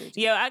 really enjoyed it.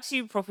 Yeah,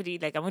 actually, properly,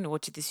 like I'm gonna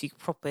watch it this week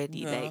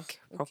properly, No, like okay.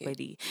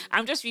 properly.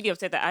 I'm just really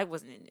upset that I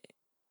wasn't in it.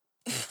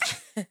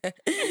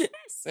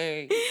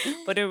 Sorry.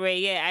 But anyway,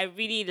 yeah, I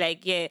really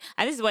like, yeah.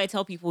 And this is why I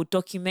tell people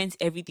document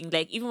everything.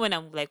 Like, even when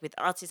I'm like with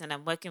artists and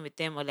I'm working with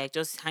them or like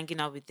just hanging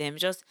out with them,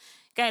 just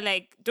guy,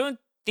 like, don't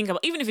think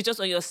about, even if it's just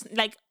on your,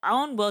 like,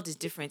 our own world is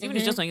different. Even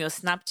if it's Mm-hmm. just on your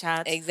Snapchat,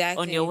 on your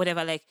Exactly.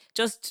 whatever, like,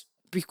 just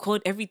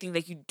record everything.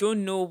 Like, you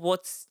don't know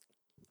what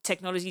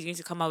technology is going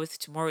to come out with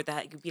tomorrow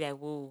that you'll be like,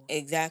 whoa,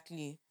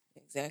 Exactly.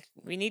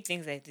 Exactly. we need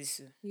things like this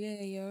too.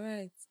 Yeah, you're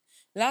right.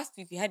 Last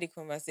week we had a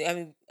conversation. I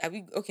mean, are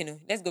we okay? No,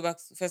 let's go back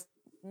to first.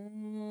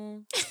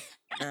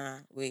 Nah,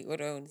 wait, what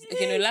do I want to say?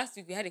 Okay, no, last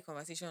week we had a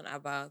conversation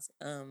about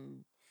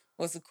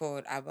what's it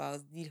called?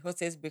 About the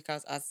hottest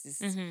breakout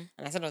artists. Mm-hmm.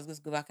 And I said I was going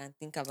to go back and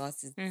think about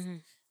it. Mm-hmm.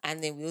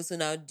 And then we also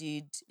now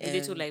did A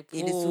little like a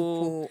little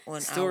poll poll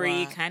on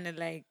story, our kind of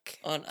like.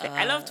 on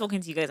I love our talking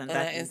to you guys on on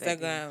our that thing, by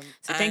the way. Instagram.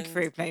 So thank you for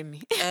And replying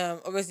me.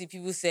 obviously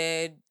people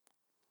said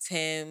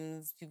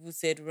Thames, people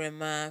said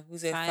Rema, people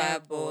said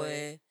Fireboy,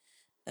 Fireboy,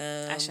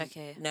 um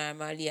Ashake.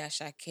 Naramali,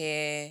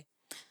 Ashake.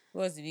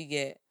 What else did we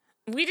get?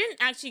 We didn't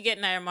actually get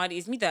Naramadi.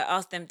 It's me that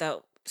asked them that.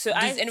 So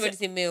Does anybody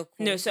say no,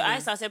 Mayokun? so I No.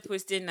 started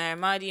posting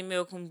Naramadi,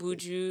 Milkum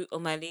Buju,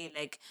 Omale,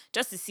 like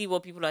just to see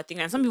what people are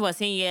thinking. And some people are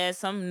saying yes,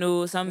 some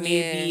no, some Yeah.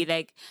 maybe.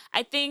 Like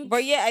I think.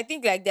 But yeah, I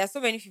think like there are so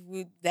many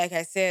people, like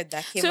I said,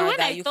 that came So out when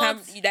that I you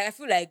thought, can't. That I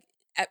feel like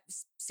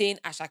saying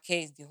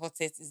Ashake is the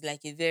hottest is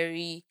like a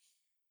very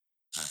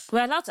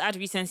we're allowed to add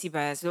recency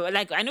bias. So,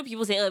 like I know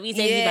people say, "Oh,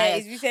 recency yeah.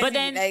 bias," It's but recently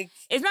then like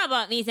it's not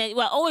about recency.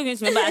 We're always going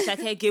to remember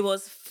Ashake gave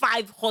us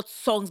 5 hot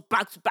songs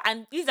back to back,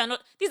 and these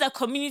are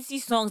community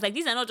songs. Like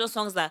these are not just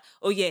songs that,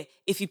 oh yeah,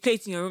 if you play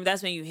it in your room,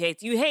 that's when you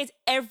hate. You hate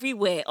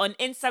everywhere on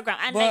Instagram,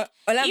 and like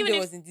but even Olamide if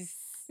was in this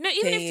no,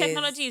 even 10 if years.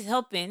 technology is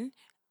helping.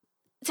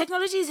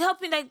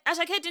 Like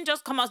Ashake didn't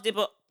just come out there,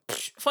 but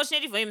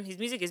fortunately for him, his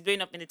music is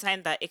blowing up in the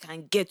time that it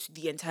can get to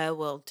the entire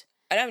world.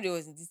 Olamide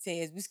was in this 10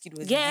 years. Wizkid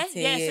was in Yeah, this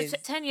 10 yeah. So years.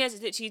 10 years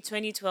is literally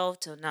 2012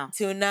 till now.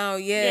 Till now,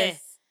 Yeah.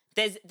 yes.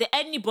 There's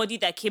anybody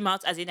that came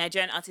out as a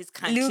Nigerian artist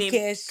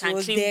Lucas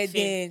was there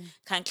fame,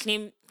 then.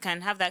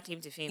 can have that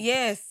claim to fame.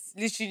 Yes,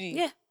 literally.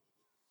 Yeah.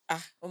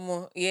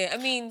 Yeah, I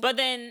mean, But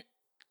then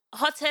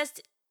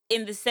hottest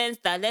in the sense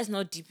that let's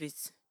not deep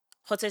it.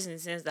 Hottest in the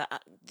sense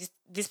that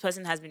this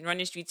person has been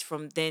running streets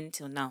from then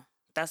till now.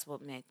 That's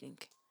what me I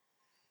think.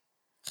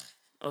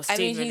 Or I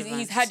stayed mean, relevant.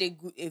 he's had a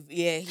good,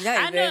 yeah, he's had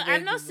a I know. very, very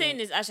I'm not good saying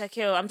run. it's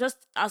Ashake. I'm just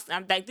asking.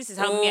 I'm like, this is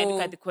how me I look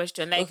Oh, at the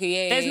question. Like,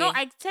 okay, yeah, there's yeah, no. yeah.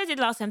 I said it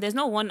last time. There's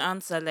no one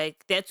answer.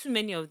 Like, there are too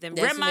many of them.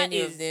 There's too Rema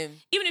many of is them.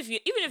 even if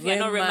you're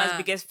not Rema's Rema,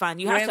 biggest fan,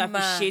 you have to Rema,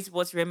 appreciate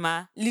what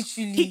Rema.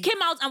 literally. He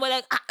came out and we're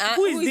like,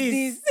 who is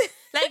this? this?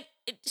 Like,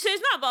 so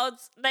it's not about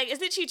like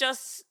it's literally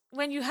just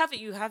when you have it,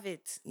 you have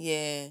it.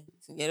 Yeah,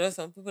 so there are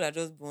some people that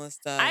just born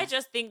stars. I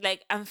just think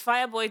like I'm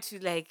Fireboy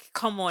to like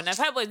come on. And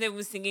Fireboy is not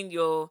even singing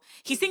your.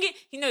 He's singing.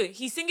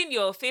 He's singing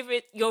your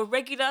favorite, your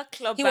regular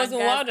club. He was on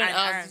bangers Wild and and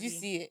Out. Did you R&B.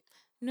 see it?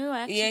 No, I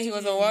actually Yeah, he was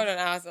on didn't. Wild and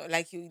Out.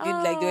 Like he did,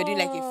 like they were doing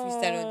like a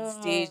freestyle on the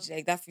Oh. stage,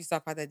 like that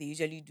freestyle part that they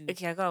usually do.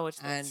 Okay, I gotta watch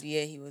that. And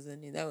yeah, he was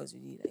on it. That was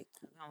really like.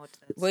 I gotta watch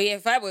that. But yeah,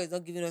 Fireboy is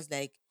not giving us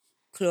like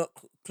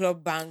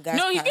club bangers.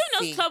 No, he's per giving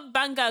us se. club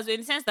bangers in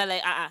the sense that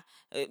like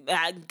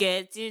I'm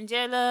getting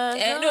jealous.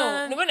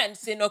 No, when I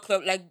say no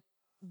club, like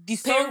the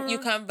song you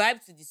can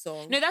vibe to the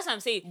song. No, that's what I'm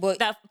saying. But-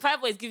 That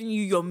Fireboy is giving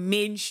you your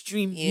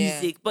mainstream Yeah,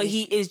 music, but he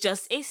mainstream. is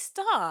just a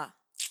star.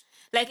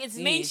 Like it's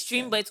He is,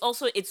 mainstream, yeah. but it's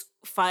also it's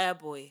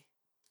Fireboy.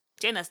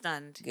 Do you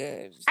understand?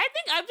 Good. I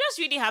think I'm just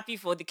really happy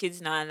for the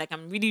kids now, and like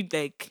I'm really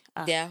like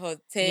They are hot.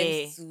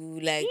 Tends to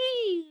like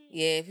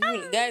yeah,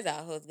 people guys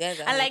are hot. Guys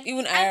are and hot. like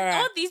Even and Ira.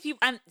 all these people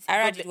and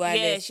Ira but did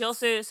yeah,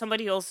 wireless.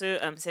 somebody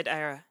also said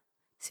Ira.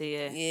 So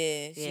yeah.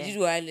 Yeah, she Yeah. did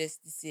wireless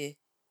this year.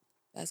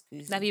 That's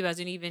crazy. That baby has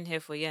only been here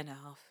for a year and a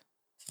half.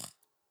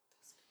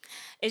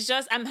 It's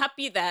just I'm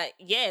happy that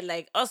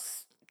like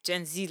us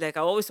Gen Z, like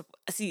I always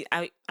see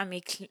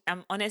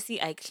I'm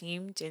honestly I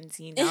claim Gen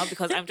Z now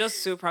because I'm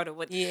just so proud of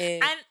what Yeah.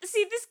 and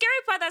see the scary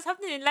part that's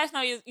happening in life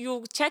now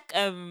you check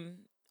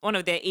one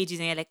of their ages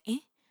and you're like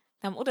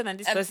I'm older than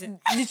this person.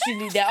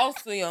 Literally, they're all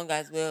so young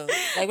as well.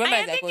 Like remember,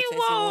 I'm it's like thinking,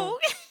 21. whoa.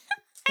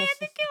 I'm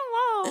thinking,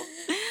 whoa.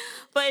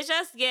 But it's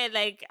just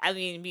like I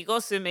mean we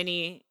got so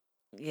many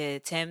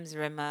Thames,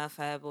 Rema,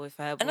 Fireboy.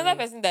 Another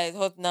person that is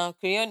hot now,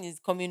 Crayon is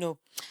coming up.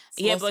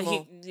 Yeah, Small, but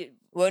small. he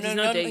Well, he's no,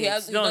 not no, there he yet.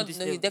 has, He's not on no, this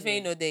he's level, definitely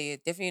yeah. not there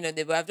yet. Definitely not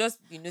there. But I've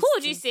just been Who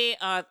would you say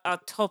are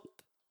top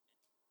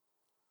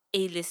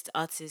A-list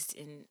artists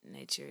in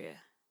Nigeria?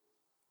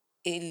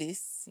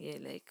 A-list? Yeah,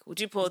 like would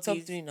you The put top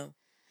these? 3 now.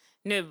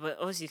 No, but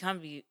obviously it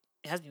can't be.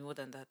 It has to be more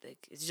than that.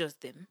 Like it's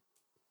just them.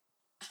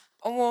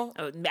 Omo,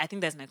 Oh, I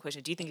think that's my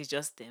question. Do you think it's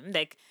just them?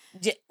 Like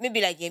maybe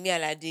like Yemi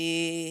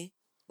Alade.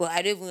 But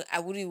I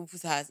wouldn't even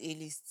put her as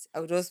A-list.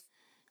 I would just,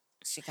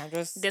 she can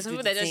just there's some do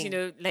people the that just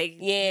thing. like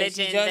Yeah, legend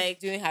she's just like.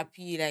 doing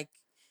happy like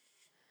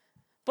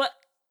But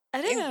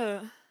I don't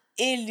know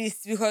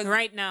A-list because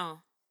right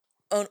now.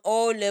 on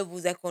all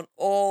levels, like on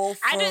all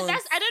fronts.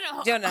 I don't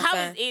know Do you how is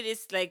understand?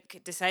 A-list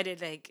like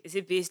decided, like is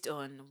it based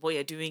on what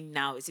you're doing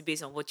now? Is it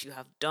based on what you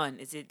have done?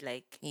 Is it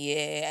like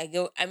Yeah,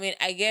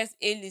 I guess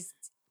A-list.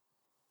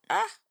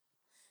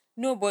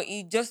 No, but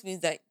it just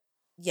means that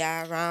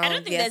around. I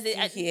don't think They are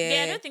there's still a, yeah, I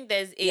here. don't think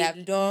there's You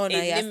have done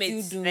and a you are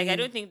limit. still Like I doing.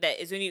 don't think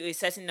that it's only a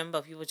certain number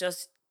of people.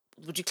 Just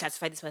would you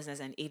classify this person as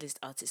an A-list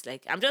artist?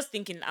 Like I'm just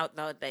thinking out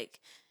loud. Like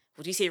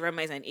would you say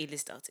Rema is an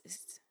A-list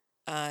artist?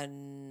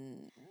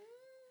 And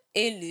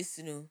A-list,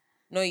 no,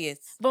 not yet.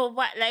 But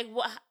what? Like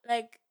what?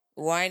 Like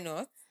Why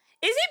not?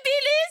 is he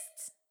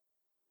B-list?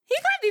 He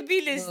can't be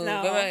B-list No,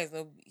 now. Rema is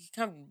not. He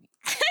can't be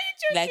Are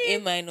you like A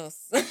joking?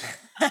 minus.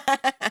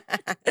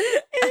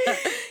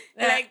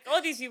 Like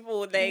all these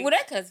people. Like Would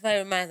I classify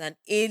Rema as an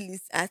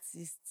A-list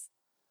artist?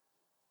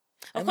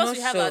 of I'm course not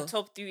we have our sure.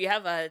 top three. We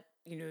have our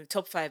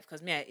top five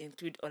because me I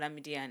include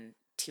Olamide and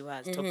Tiwa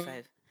as top Mhm.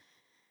 five.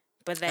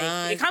 But like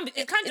And it can't be.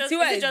 It can't just.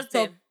 Tiwa Is it is just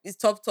top. them? Is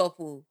top.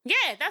 Oh. Yeah,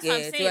 that's Yeah,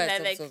 what I'm saying. Tiwa is That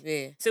top like top.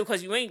 Yeah. so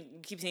because when you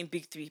keep saying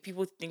big three,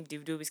 people think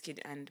Davido, Wizkid,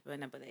 and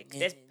Burna. But like,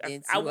 Yeah,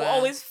 then I will Tiwa.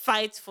 always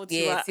fight for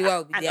Yeah, Tiwa Tiwa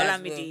will be and there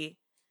as Olamide.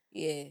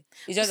 Yeah,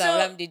 it's just So-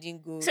 that Olamide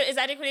didn't go. So is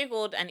Adekunle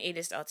Gold an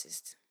A-list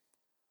artist?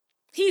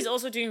 He's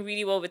also doing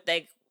really well with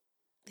like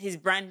his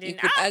branding.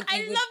 could I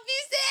argue- love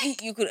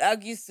music. You could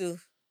argue so.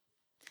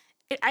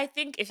 I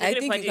think if you're I gonna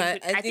think put you can-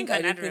 it, I I think think you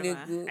can add Adekunle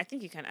Rema. Gold- I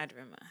think you can add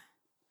Rema.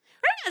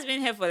 Rema has been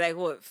here for like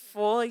what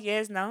 4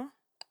 years now.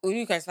 Will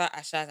you classify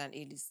Asha as an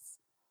A-list?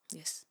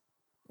 Yes.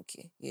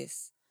 Okay.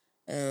 Yes.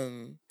 Eh?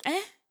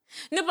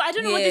 No, but I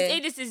don't know what this Yeah.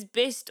 A-list is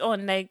based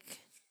on. Like,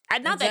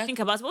 and now that I Exactly. think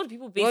about it, what do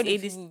people base What do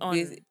A-list people on?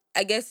 base-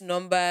 I guess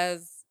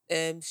numbers.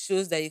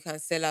 Shows that you can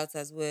sell out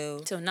as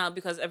well. So now,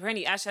 because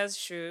apparently Asha's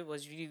show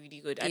was really, really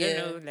good. I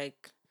Yeah. don't know,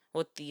 like,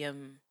 what the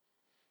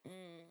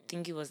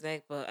thingy was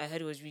like, but I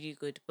heard it was really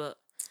good. But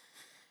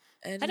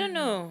I don't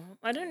know.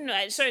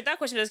 Sorry, that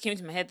question just came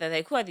to my head. That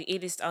like, who are the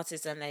A-list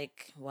artists and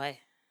like why,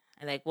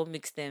 and like what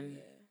makes them,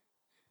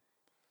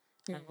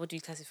 and what do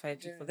you classify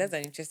people? That's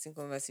an interesting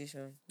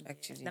conversation,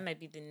 actually. That might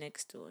be the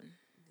next one.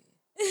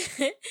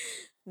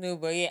 No,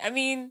 but yeah, I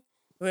mean,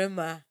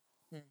 Rema,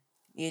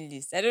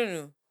 A-list. I don't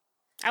know.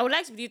 I would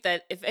like to believe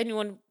that if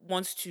anyone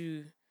wants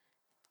to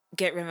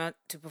get Rema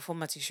to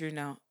perform at a show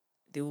now,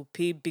 they will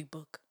pay big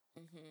buck.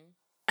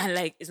 And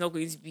like, it's not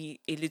going to be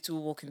a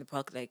little walk in the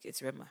park like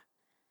it's Rema.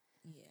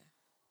 Yeah,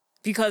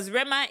 Because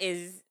Rema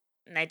is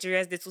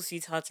Nigeria's little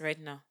sweetheart right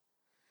now.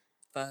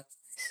 but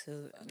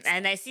So,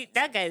 and I see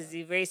that guy is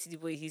a very city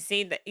boy. He's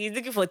saying that he's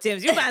looking for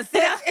Thames. You can sit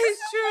down.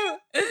 it's true.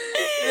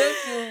 Don't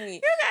fool me.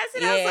 You can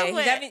sit down Yeah,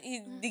 somewhere.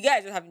 the guy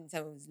is just having the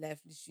time of his life.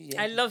 Literally.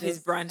 I love his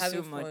Just brand so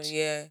having fun, much.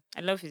 Yeah,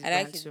 I love his I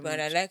brand like his so brand.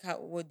 much. I like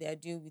what they are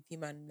doing with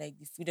him and like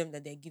the freedom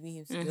that they're giving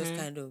him to just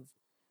kind of,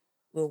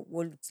 well,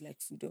 what looks like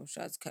freedom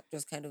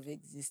just kind of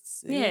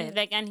exists. So, Yeah,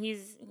 like, and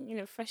he's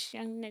fresh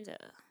young nigga.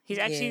 He's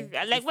actually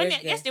Yeah, like he's when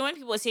fresh guy. yesterday when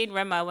people were saying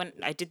Rema when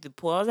I did the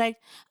poll, I was like,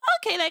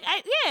 okay, like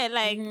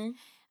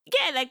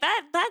like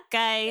that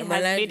guy I'm has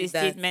aligned made a with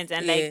that. statement,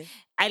 and Yeah. like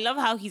I love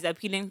how he's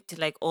appealing to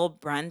like all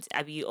brands.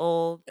 I be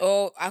all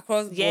Or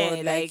across board, Yeah,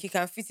 like like- he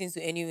can fit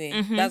into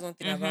anywhere. That's one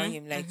thing about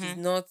him. Like he's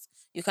not.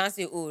 You can't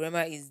say, "Oh,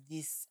 Rema is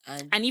this,"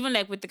 and even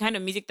like with the kind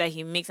of music that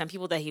he makes and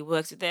people that he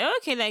works with, like,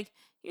 okay, like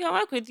you can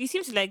work with. He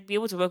seems to like be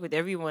able to work with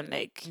everyone.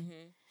 Like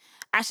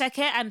Ashake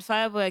and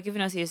Fireboy are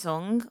giving us a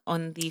song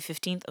on the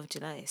 15th of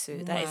July, so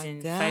that is my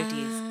in 5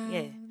 days.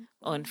 Yeah,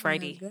 on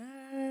Friday. Oh my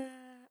God.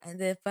 And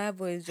then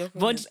Fireboy is dropping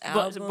Bud, his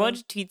album. Bud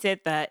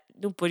tweeted that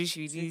nobody should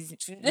release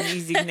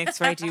music next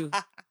Friday.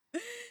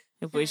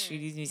 Nobody should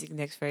release music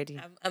next Friday.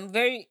 I'm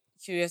very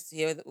curious to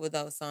hear what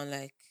that would sound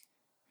like.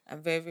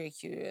 I'm very, very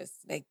curious.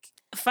 Like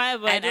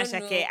Fireboy I and don't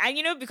Ashake,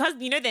 know. and because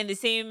they're in the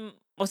same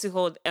what's it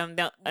called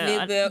Label.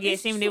 yeah,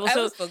 It's same true. label. I So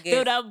always they forget.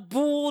 would have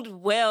booed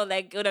well.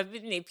 Like it would have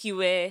been a P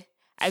where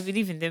I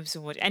believe in them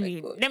so much.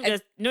 And God. them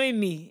just knowing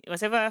me,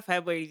 whatever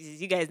Fireboy releases,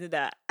 you guys know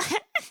that.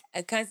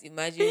 I can't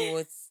imagine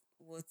what's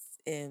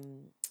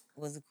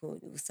it called?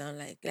 It would sound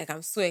like. Like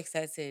I'm so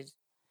excited.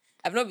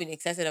 I've not been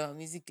excited about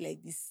music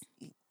like this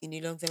in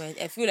a long time.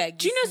 I feel like.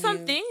 Do you this know new-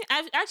 something?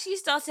 I've actually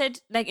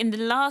started like in the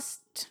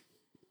last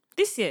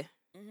this year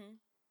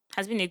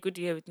has been a good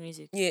year with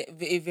music. Yeah,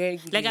 a very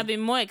good. Like year. I've been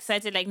more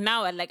excited. Like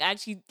now, I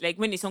actually like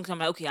when the song comes, I'm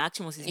like, okay, I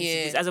actually want to listen to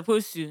Yeah. this, as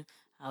opposed to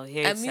I'll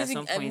hear it at some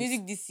point. And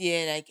music this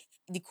year, like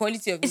the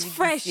quality of It's music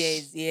fresh.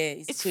 this year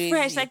is It's crazy.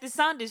 fresh. Like the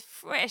sound is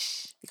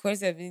fresh. the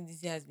quality of music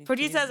this year has been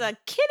Producers crazy. are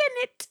killing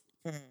it.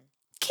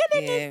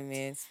 Killing it. Yeah,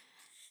 man.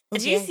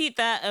 Did you see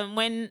that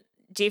when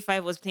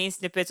J5 was playing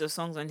snippets of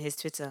songs on his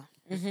Twitter?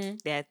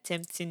 They are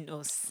tempting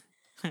us.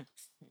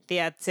 They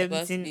are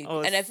tempting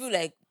us. And I feel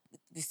like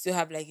we still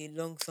have like a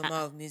long summer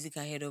of music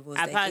ahead of us.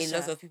 Like a Apasha.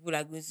 lot of people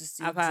are going to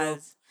still drop.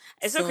 Apaz.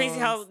 It's so crazy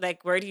how songs.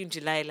 like we're already in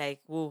July. Like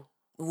whoa.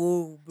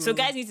 Whoa, bro. So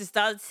guys need to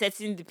start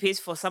setting the pace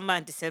for summer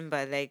and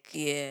December. Like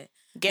Yeah.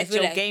 get I feel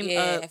your like, game yeah,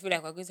 up. I feel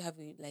like we're going to have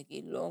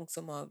a long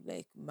summer of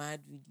like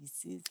mad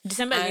releases.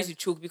 December is going And to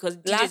choke because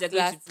Last DJs are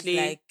going to is play.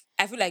 like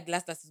I feel like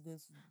Last is going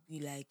to be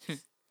like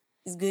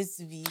it's going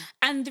to be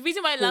And the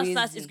reason why Last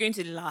Last is crazy. going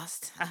to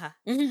last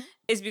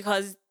is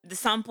because the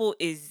sample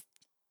is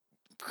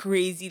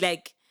crazy.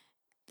 Like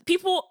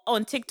people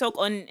on TikTok,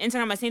 on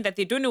Instagram are saying that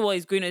they don't know what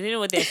is going on. They don't know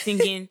what they're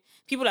singing.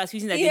 People are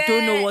tweeting that they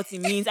don't know Yeah. what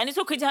it means. And it's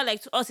so crazy how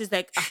like to us it's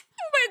like, Oh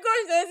my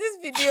gosh, there's this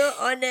video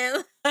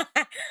on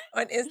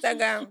on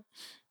Instagram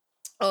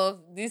of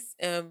this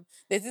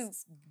there's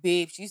this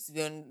babe, she used to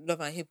be on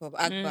Love and Hip Hop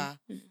Mm. Akbar,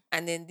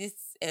 and then this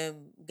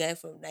guy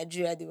from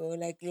Nigeria, they were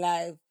like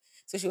live.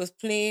 So she was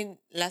playing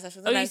last and she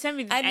was Oh, you like, sent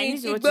me. I I mean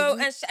need to watch Igbo,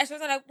 it. and she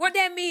was like, what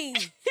that mean?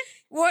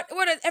 What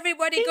does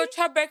everybody go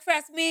chop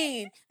breakfast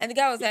mean? And the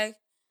guy was like,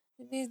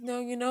 it means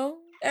no,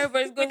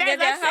 everybody's With gonna that get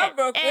their heart accent.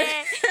 broken.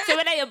 So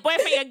whether your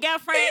boyfriend, your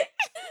girlfriend.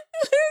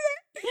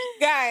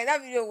 Guy,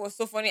 that video was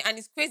so funny, and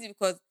it's crazy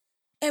because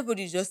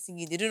everybody's just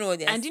singing. They don't know what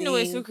they are And do you know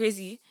what's so saying.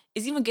 crazy?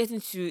 It's even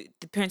getting to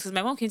the parents because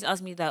my mom came to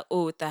ask me that,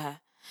 oh, that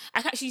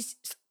I can't,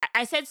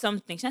 I said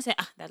something. She said,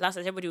 that last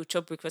night everybody will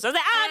chop breakfast. I was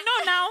like,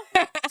 no, now.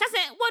 She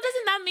said, what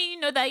doesn't that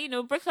mean,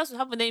 that, breakfast will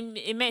happen? Then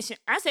it meant,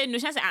 I said, no.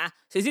 She said,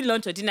 so is it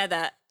lunch or dinner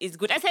that is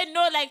good? I said,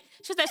 no, like,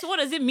 she was like, so what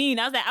does it mean?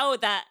 I was like, oh,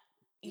 that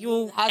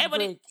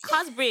everybody,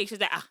 heartbreak. She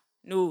was like,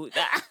 no,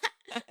 that.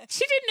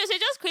 She didn't know. So it's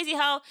just crazy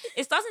how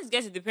it's starting to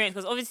get to the parents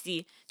because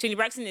obviously Tony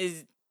Braxton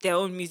is their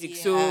own music.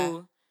 Yeah.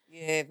 So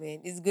yeah, man,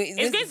 it's good.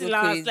 it's going to go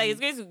last. crazy. Like it's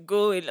going to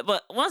go.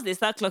 But once they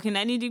start clocking,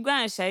 I need to go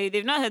and shy.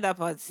 They've not heard that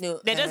part. No,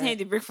 They're just hearing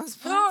the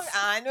breakfast part. No,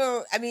 I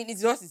know. I mean,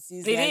 it's what it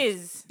is. It like,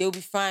 is. They'll be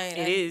fine.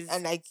 It is.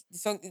 And like the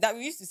song that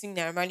we used to sing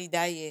normally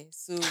that year.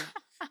 So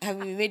I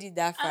mean, we made it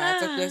that far.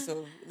 Talk less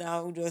of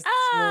now just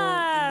small.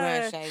 Go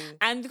and shy you.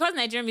 And because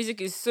Nigerian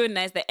music is so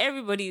nice that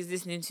everybody is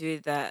listening to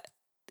it, that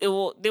they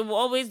will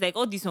always like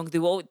all these songs. They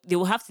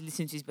will have to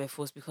listen to it by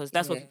force because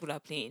that's what Yeah. people are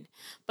playing.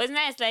 But it's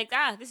nice, like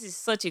this is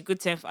such a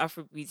good time for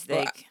Afrobeats, Or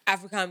like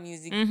African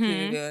music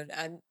period.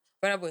 And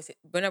Burna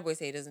Boy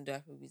said he doesn't do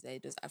Afrobeats, that he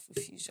does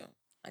Afrofusion.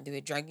 And they were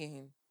dragging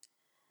him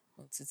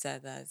on Twitter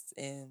that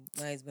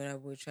why is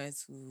Burna Boy trying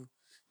to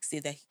say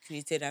that he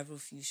created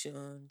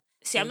Afrofusion?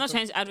 See, I'm not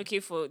trying to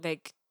advocate for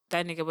like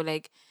that nigga, but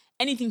like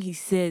anything he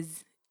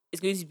says is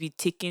going to be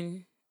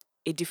taken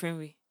a different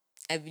way.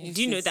 I believe.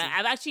 Do you know that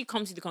I've actually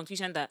come to the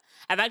conclusion that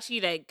I've actually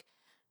like,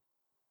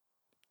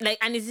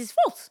 and it's his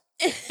fault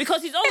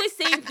because he's always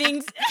saying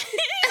things.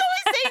 He's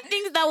always saying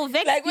things that will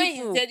vex like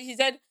people. when he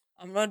said,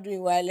 I'm not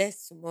doing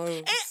wireless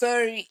tomorrow.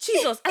 Sorry.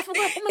 Jesus, I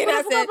forgot. Oh my And god, I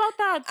I forgot said, about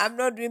that. I'm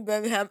not doing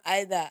Birmingham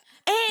either.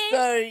 Eh,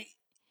 Sorry.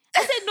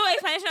 I said no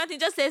explanation. Nothing.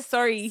 Just said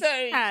sorry.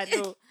 Sorry.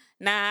 No.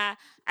 Nah,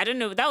 I don't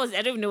know. I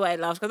don't even know why I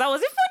laughed because that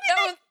wasn't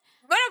funny.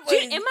 Burna Do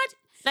Boy you imagine,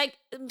 like,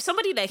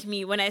 somebody like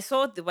me, when I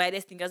saw the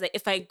wireless thing, I was like,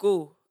 if I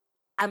go,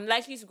 I'm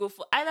likely to go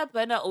for either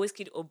Burna or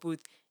Wizkid or both.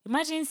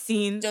 Imagine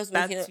seeing just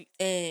that. waking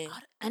up.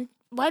 God, and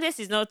wireless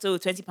is not so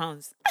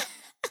 £20.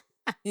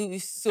 You'll be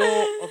so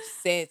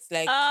upset.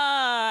 Like,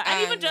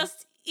 And even and-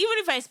 even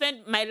if I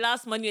spend my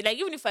last money, like,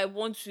 even if I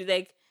want to,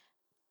 like,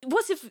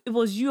 what if it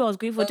was you I was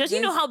going for? Does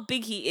you know how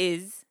big he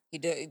is? he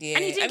does, yeah.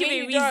 And he didn't I give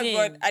mean, a he does,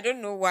 reason. but I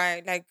don't know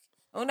why. Like,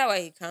 I wonder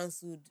why he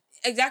cancelled.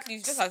 Exactly.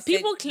 You just have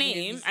People said,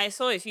 claim, I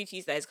saw a few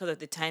tweets that it's because of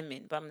the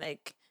timing, but I'm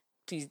like,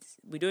 please,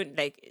 we don't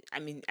like. I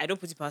mean, I don't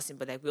put it past him,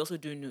 but like, we also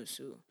don't know.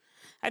 So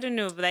I don't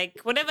know, but like,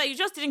 whatever. You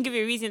just didn't give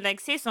a reason. Like,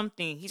 say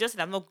something. He just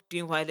said, "I'm not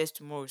doing wireless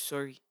tomorrow.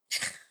 Sorry."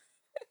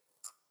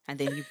 And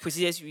then he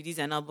proceeded to release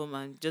an album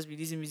and just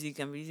releasing music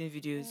and releasing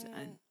videos,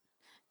 and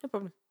no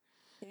problem.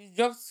 He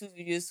dropped 2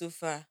 videos so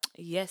far.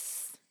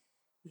 Yes.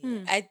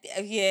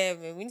 Yeah,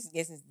 man, we need to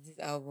get into this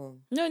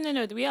album. No.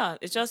 We are.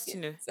 It's just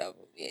This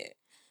album, yeah.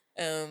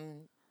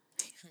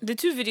 The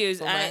 2 videos.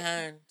 For my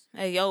hand.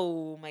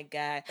 Oh my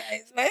god.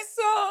 It's my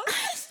song.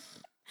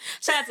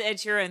 Shout out to Ed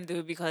Sheeran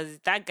though, because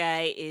that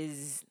guy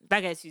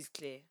sees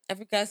clear.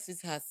 Africa's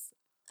sweetheart.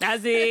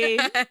 That's it.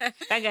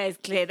 That guy is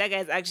clear. That guy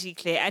is actually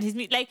clear.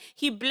 And like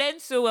he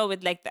blends so well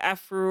with like the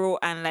Afro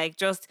and like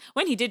just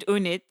when he did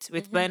Own It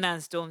with Burna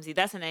and Stormzy,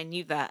 that's when I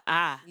knew that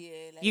Yeah,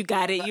 like, you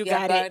got it, you you're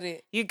got about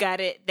it. You got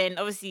it. Then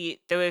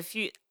obviously there were a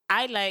few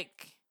I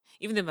like,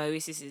 even though my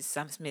Oasis is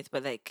Sam Smith,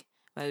 but like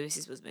my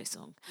Oasis was my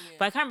song. Yeah.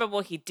 But I can't remember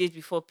what he did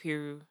before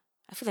Peru.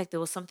 I feel like there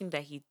was something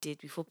that he did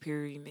before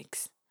Peru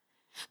remix.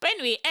 But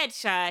anyway, Ed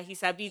Sha,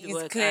 he's a beat It's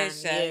work. clear,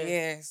 And,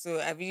 yeah. So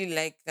I really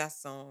like that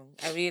song.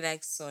 I really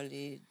like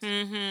Solid.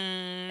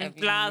 Mm-hmm. really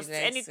Blast.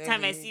 like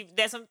Anytime I Solid. see,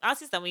 there's some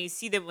artists that when you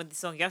see them on the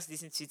song, you have to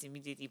listen to it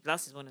immediately.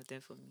 Blast is one of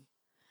them for me.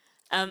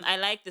 I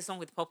like the song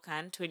with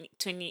Popcan,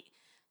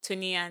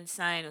 20 and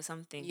Sign or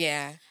something.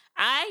 Yeah.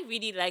 I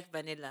really like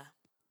Vanilla.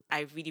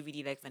 I really,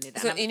 really like Vanilla.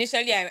 So And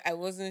initially I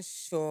wasn't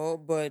sure,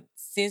 but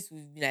since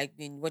we've like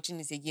been watching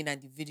this again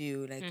at the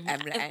video, like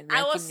I'm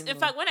I was, liking in him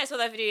fact, when I saw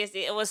that video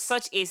yesterday, it was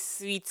such a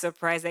sweet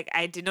surprise. Like,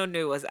 I did not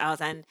know it was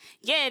out. And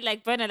yeah,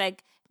 like, Burna,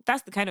 like,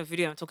 that's the kind of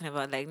video I'm talking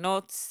about. Like,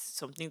 not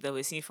something that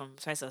we're seeing from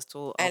Twice as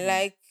Tall. I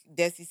like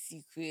Dirty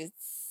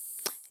Secrets.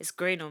 It's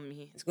growing on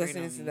me. It's growing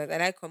on me. That. I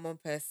like Common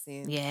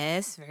Person.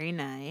 Yes, very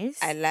nice.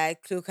 I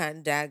like Cloak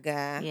and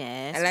Dagger.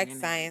 Yes, I like very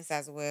Science nice.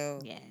 as well.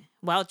 Yeah.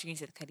 Wild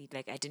Dreams at Khalid.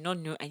 Like, I did not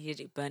know I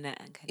needed a Burner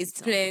and Khalid It's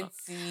song.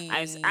 plenty.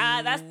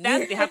 That's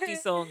the happy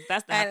song.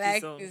 That's the I happy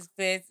like song. It's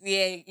Plenty.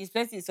 Yeah, It's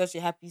Plenty is such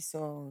a happy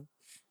song.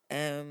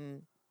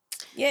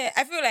 Yeah,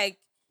 I feel like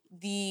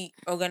the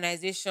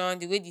organization,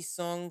 the way the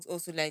songs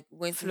also like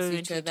went Flowed into into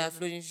each each other, other.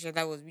 flowed into each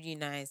other was really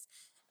nice.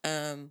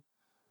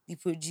 The The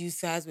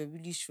producers were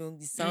really strong.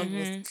 The sound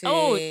was Mm-hmm.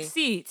 Oh, clear.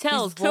 see, His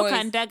tell Cloak voice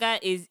and Dagger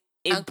is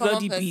a and Common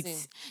bloody Person.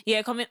 beat.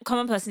 Yeah,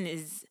 common person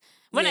is.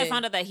 When I Yeah,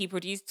 found out that he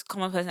produced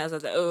Common Person, I was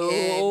like, yeah,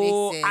 makes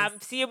oh, sense.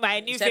 I'm seeing my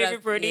new Shout out,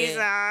 favorite yeah.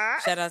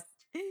 producer. Shout out,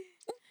 You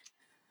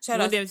shout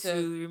want out to them Tels.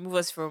 to remove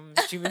us from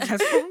streaming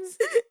platforms?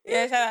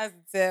 Yeah, shout out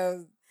to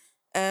Tels.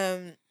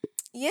 Um,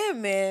 yeah,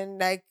 man.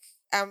 Like,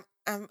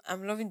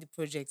 I'm loving the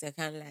project. I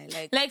can't lie.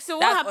 Like, Like, so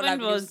what that's all I've happened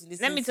been able was, to let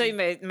listen me tell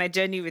you to, my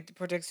journey with the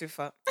project so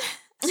far.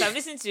 So I've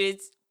listened to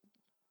it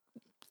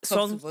top to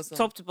song bottom.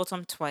 top to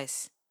bottom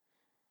twice.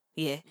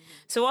 Yeah. Mm-hmm.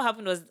 So what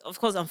happened was, of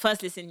course, on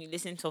first listen, you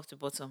listen top to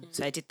bottom.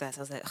 So Mm-hmm. I did that.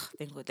 I was like, oh,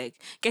 thank God. Like,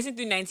 getting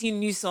through 19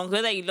 new songs,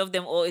 whether you love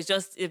them or it's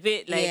just a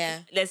bit like, Yeah.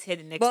 let's hear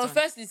the But next on one.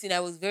 first listen, I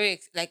was very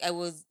like I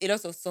was a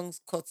lot of songs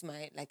caught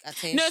my like No,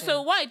 so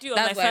attention. what I do on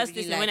my That's what I first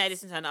really listen when I liked.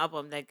 listen to an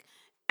album, like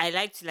I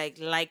like to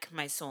like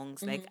my songs.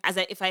 Mm-hmm. Like as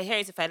I if I hear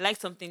it, if I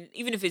like something,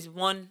 even if it's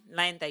one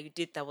line that you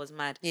did that was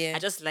mad, I Yeah.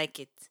 just like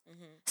it.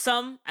 Mm-hmm.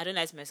 Some I don't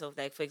like to myself.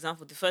 Like for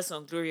example, the first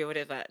song, Glory or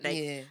whatever. Like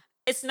Yeah.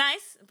 it's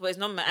nice, but it's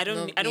not. It's not. I don't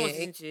want Yeah. to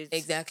listen to it. But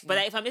Exactly.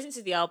 like, if I'm listening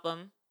to the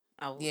album,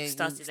 I will Yeah.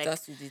 start You it. Like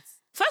start with it.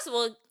 first of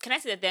all, can I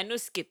say that there are no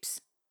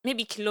skips?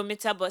 Maybe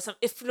kilometer, but some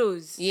it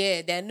flows.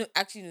 Yeah. There are no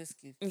actually no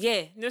skips.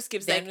 Yeah, no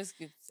skips. There are Like no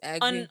skips. I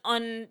on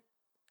agree.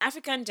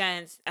 African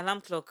Giants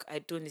Alarm Clock, I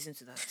don't listen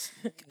to that.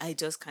 I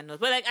just cannot.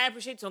 But like I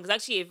appreciate the song. It's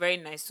actually a very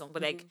nice song.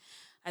 But like Mhm.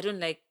 I don't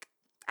like.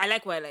 I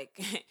like what I like.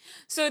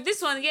 So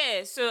this one,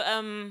 yeah. So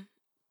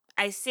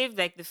I saved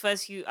like the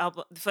first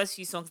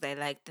few songs that I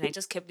liked, and I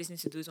just kept listening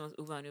to those ones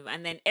over and over.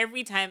 And then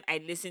every time I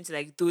listen to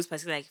like those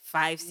particular like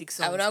five, six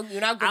I will songs, now you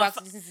now go I'll back fi-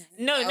 to listen to this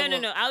no.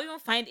 album. I'll even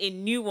find a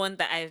new one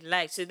that I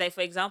like. So like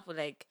for example,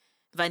 like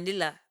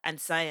Vanilla and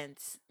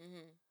Science. Mm-hmm.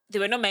 They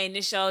were not my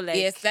initial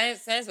Yeah, like.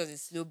 science was a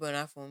slow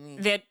burner for me.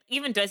 They're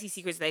even Dirty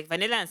Secrets like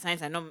Vanilla and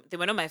Science. They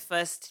were not my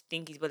first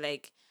thinkies, but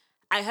like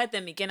I heard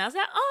them again. I was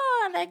like,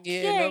 oh, like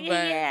Yeah, yeah, not yeah,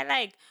 bad. yeah.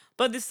 Like,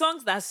 but the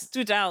songs that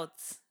stood out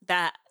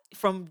that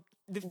from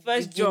the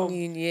first jump,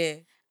 Beginning, yeah.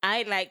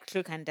 I like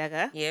Cloak and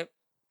Dagger. Yep.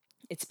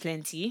 It's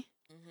Plenty.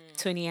 Mm-hmm.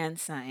 Tony and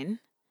Sign.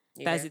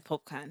 That's Yeah. it,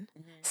 Popcan.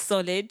 Mm-hmm.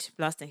 Solid,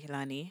 Blast and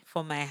Hilani.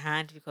 For My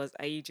Hand, because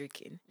Are You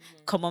Joking?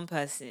 Mm-hmm. Common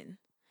Person.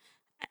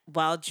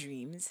 Wild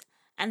Dreams.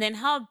 And then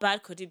How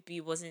Bad Could It Be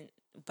wasn't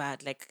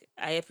bad. Like,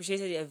 I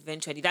appreciated it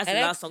eventually. That's I the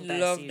like last song that I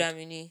Love saved.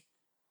 Damini.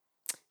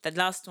 The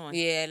last one.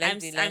 Yeah, I like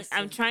the last I'm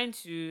one. trying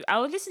to.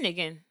 I'll listen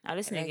again. I'll I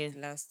listen like again. the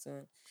last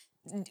one.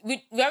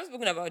 We haven't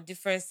spoken about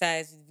different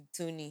sides with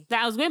Victoni.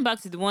 Like, I was going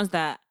back to the ones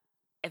that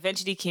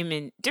eventually came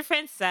in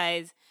different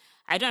size.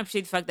 I don't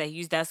appreciate the fact that I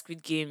used that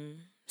Squid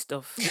Game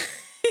stuff.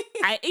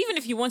 I even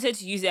if you wanted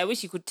to use it, I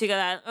wish you could take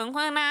that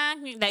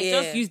like just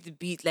Yeah. use the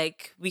beat.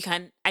 Like we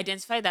can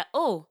identify that.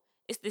 Oh,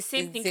 it's the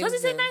same It's the thing same because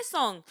it's a song. nice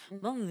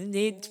song.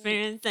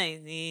 Different sizes.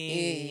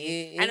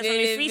 And it's from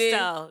a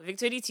freestyle.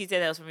 Victoria tweeted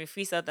that was from a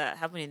freestyle that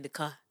happened in the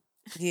car,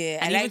 Yeah,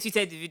 and I he even like.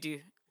 tweeted the video.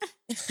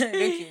 Don't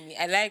kill me.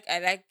 I like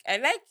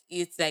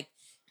it's like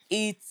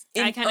it's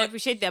I in can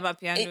appreciate the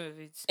piano of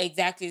it.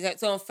 exactly.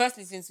 So on first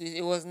listening to it,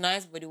 it was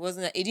nice, but it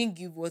wasn't. It didn't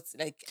give what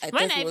like I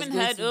When thought I it was even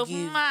going heard to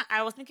give.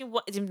 I was thinking,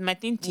 what did my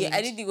thing Yeah, I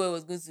change? didn't think what it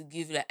was going to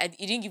give. Like it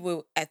didn't give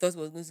what I thought it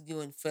was going to give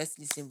on first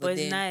listen, But but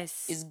it's then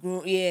nice. it's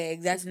grown. Yeah, It's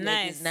exactly.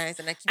 Like it's nice. nice,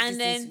 and I keep And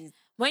listening to then it.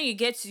 when you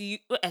get to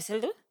I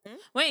said, "Hello?" Hmm?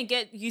 When you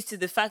get used to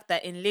the fact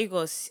that in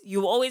Lagos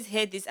you always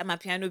hear this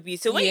piano beat,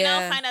 so when you now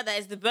Yeah. find out that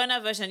it's the burner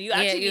version, you Yeah,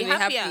 actually be you'll be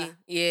happier. happy.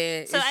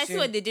 Yeah, So it's I see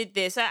true. what they did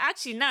there. So I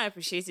actually now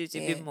appreciate it a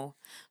bit Yeah. more.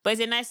 But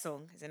it's a nice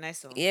song. It's a nice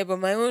song. Yeah, but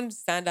my own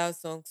standout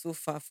song so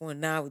far for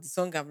now, the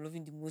song I'm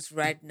loving the most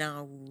right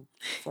now,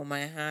 For My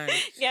Hand.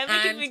 You're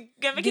making And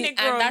you're making it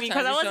grow on me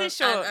because I wasn't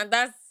sure. and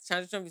that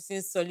transition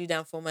between Solid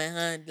and For My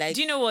Hand, like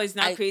Do you know what is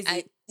now crazy?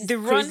 it's The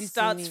run crazy to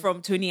starts me.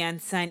 from Tony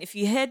and Sign. If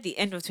you heard the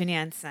end of Tony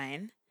and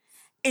Sign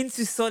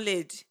into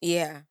Solid,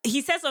 Yeah.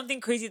 he said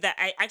something crazy that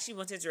I actually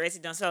wanted to write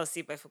it down, so I'll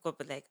see, but I forgot.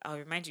 But like, I'll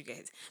remind you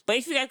guys. But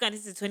if you guys can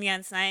listen to Tony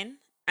and Sign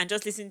and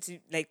just listen to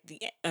like the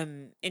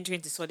intro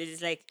into Solid,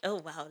 it's like, oh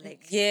wow,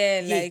 like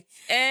Yeah, like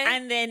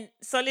and then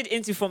Solid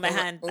into For My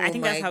Hand. I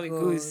think that's how it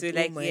goes. So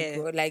like, yeah,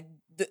 God. Like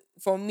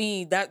for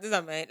me, those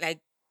are my like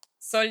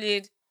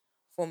Solid,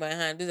 For My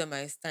Hand, those are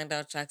my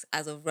standout tracks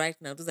as of right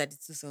now. Those are the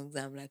two songs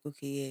that I'm like,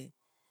 okay, yeah,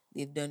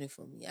 they've done it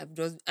for me. I've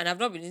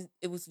not been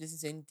able to listen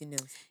to anything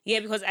else. yeah,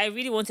 because I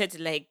really wanted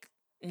to like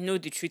know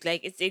the truth.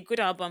 Like, it's a good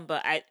album,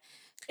 but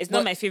it's not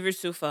But my favorite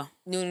so far.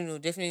 no,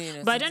 definitely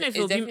not. But I don't know if It's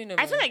it'll be. definitely not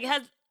I feel my- like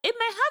it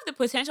might have the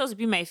potential to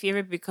be my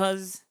favorite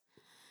because,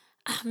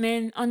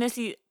 man,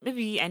 honestly,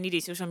 maybe I need a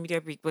social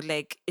media break. But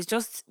like, it's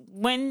just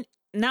when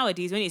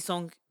nowadays when a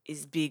song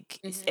is big,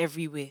 it's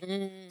everywhere.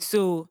 Mm,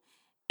 So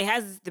it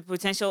has the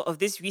potential of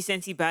this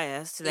recency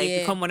bias to like Yeah.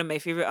 become one of my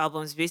favorite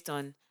albums based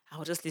on I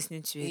was just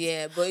listening to it.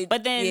 yeah,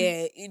 But then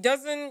yeah, it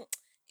doesn't.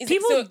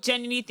 People so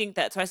genuinely think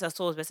that Twice as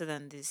Tall is better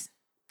than this,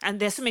 and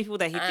there's so many people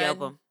that hate the And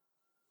album.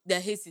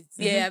 that hates it.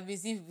 Yeah, I've been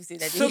seeing people say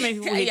that. So many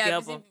people hate the I've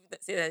been seeing album. people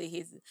that say that they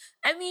hate it.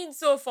 I mean,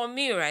 so for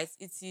me, right,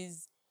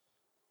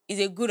 it's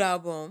a good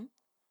album.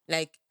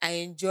 Like I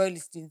enjoy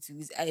listening to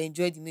it. I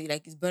enjoy the music.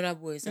 Like it's Burna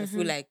Boy. So I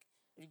feel like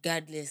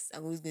regardless,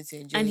 I'm always going to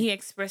enjoy And it. he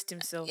expressed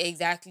himself.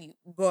 Exactly.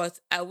 But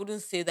I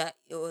wouldn't say that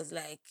it was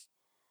like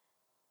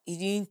it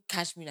didn't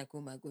catch me like,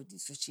 oh my god,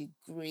 it's such a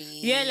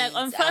Yeah, like great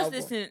on first album.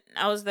 listen,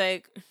 I was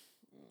like,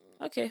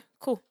 okay,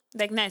 cool.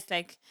 Like nice.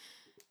 Like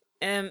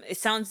it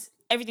sounds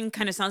everything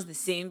kind of sounds the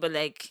same, but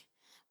like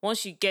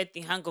once you get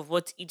the hang of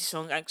what each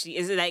song actually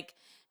is, it like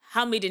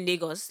how Made in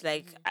Lagos,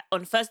 like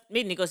on first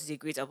Made in Lagos is a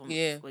great album,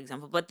 Yeah. for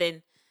example. But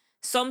then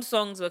some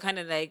songs were kind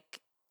of like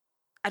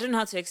I don't know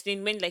how to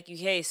explain when like you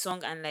hear a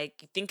song and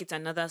like you think it's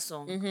another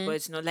song, but Mm-hmm.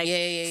 it's not Yeah, like yeah,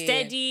 yeah, yeah.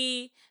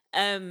 steady.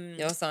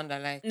 They all sound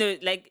alike. No,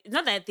 like it's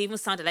not that they even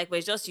sound alike, but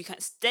it's just you can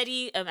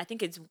steady. I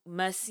think it's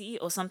Mercy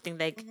or something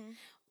like Mm-hmm.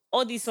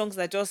 all these songs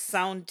that just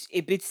sound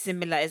a bit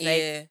similar. It's like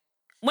Yeah,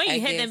 when I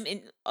you hear guess. them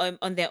in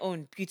on their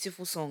own,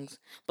 beautiful songs,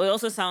 but it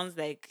also sounds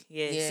like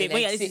yeah, Yeah, same.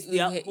 When like you say listen to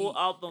the whole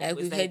album, like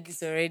it's we've heard like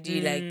this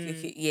already. Like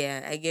okay,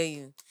 yeah, I get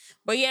you.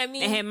 But yeah, I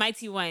mean,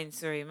 Mighty Wine,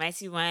 sorry,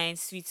 Mighty Wine,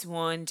 Sweet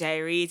One,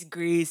 Gyrate,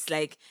 Grace.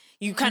 Like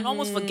you can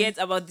almost mm-hmm. forget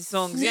about the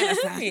songs. You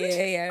understand?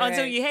 Yeah, yeah,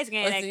 Until right. you hear it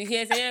again, Also, you like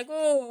hear something like,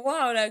 oh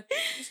wow, like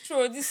it's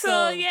true. This so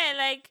song. yeah,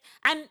 like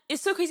and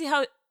it's so crazy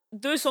how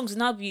those songs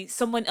now be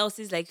someone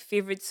else's like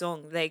favorite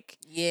song. Like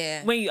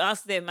Yeah, when you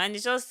ask them, and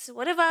it's just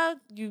whatever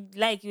you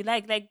like, you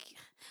like. Like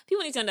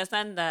people need to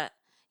understand that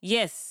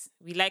yes,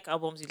 we like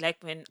albums, we like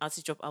when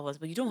artists drop albums,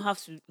 but you don't have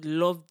to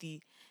love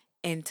the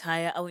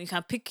entire album. You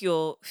can pick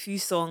your few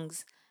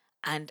songs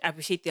and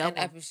appreciate the and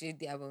I album. appreciate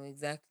the album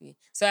exactly.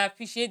 So I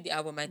appreciate the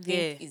album. I think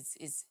Yeah.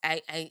 is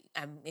I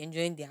am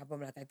enjoying the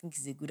album. Like I think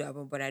it's a good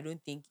album, but I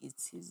don't think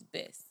it's his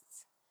best.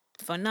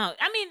 For now.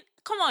 I mean,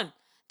 come on.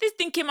 This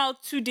thing came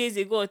out 2 days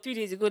ago or 3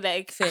 days ago.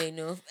 Like Fair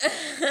enough.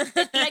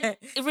 like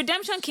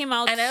Redemption came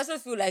out. And I also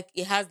feel like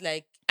it has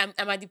like I'm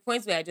at the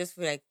point where I just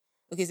feel like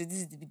okay, so this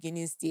is the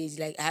beginning stage.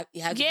 Like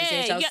it has the Yeah,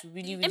 potential yeah. to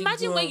really really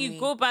Imagine grow when on you me.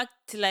 go back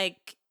to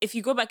like if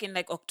you go back in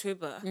like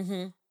October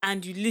Mm-hmm.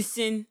 and you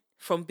listen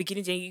from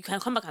beginning to end, you can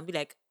come back and be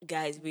like,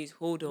 guys, wait,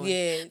 hold on.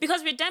 Yeah.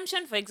 Because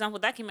Redemption, for example,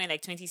 that came out in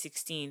like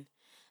 2016.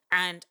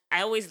 And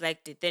I always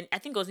liked it. Then I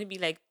think it was maybe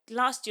like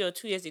last year or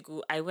 2 years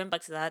ago, I went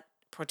back to that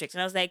project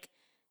and I was like,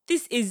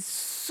 this is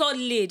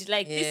solid.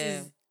 Like this Yeah.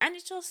 is and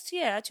it's just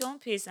yeah, at your own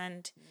pace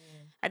and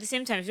at the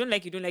same time, if you don't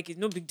like it, you don't like it.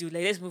 No big deal.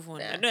 Like let's move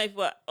on. I Nah. don't know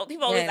if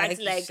people always Yeah, act like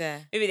you like sure.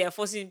 maybe they're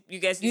forcing you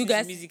guys to You listen to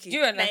guys music. do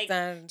you Like,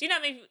 understand? do you know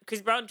maybe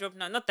Chris Brown dropped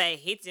now? Not that I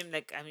hate him.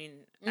 Like, I mean,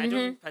 I Mm-hmm.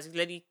 don't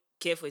particularly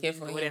care for his Care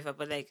music for or him. whatever,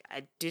 but like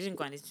I didn't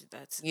go and listen to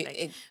that. Yeah,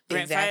 Like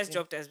Brent Fires exactly.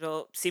 dropped as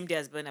well, same day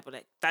as Burner, but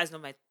like that's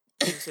not my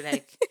thing. So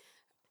like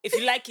if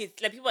you like it,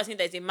 like people are saying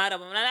that it's a mad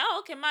album. And I'm like, oh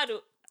okay, mad.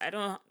 I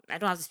don't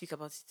have to speak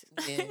about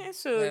Yeah. it.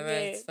 So You're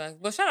right. yeah.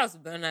 Fact. But shout out to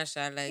Bernard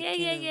Shaw, Yeah, like,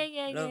 yeah, yeah,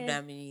 yeah, love yeah.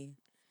 that many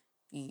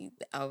the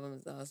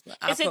albums also.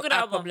 It's a good Our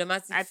album.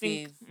 problematic I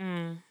think.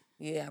 fave.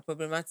 Yeah, our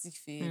problematic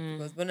fave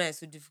because Burna is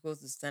so difficult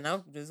to stand. I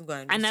hope he doesn't go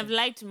and And I've listen.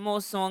 liked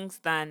more songs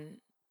than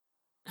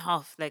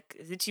half. Like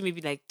it's literally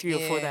maybe like three or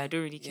four that Yeah, I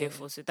don't really care yeah.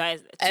 for. So that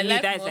is I to me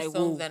like that is more like songs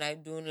whoa. than I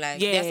don't like.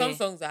 There are some Yeah.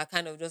 songs that are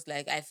kind of just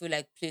like I feel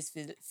like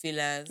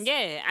fillers.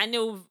 Yeah. And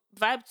it'll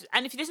vibe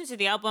and if you listen to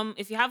the album,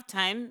 if you have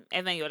time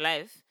ever in your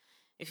life,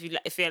 if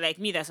you're like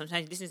me that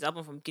sometimes you listen to the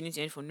album from beginning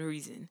to end for no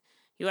reason,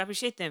 you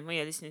appreciate them when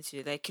you're listening to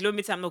it. Like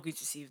Kilometer I'm not going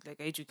to save. Like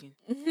are you joking?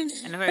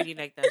 I never really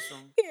like that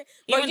song. Yeah.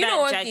 But Even you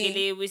know that one thing.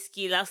 Jagele,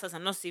 Whiskey, Last Last,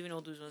 I'm not saving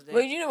all those ones But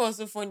like you know what's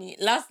so funny?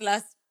 Last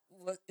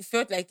it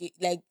felt like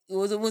it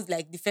was almost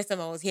like the first time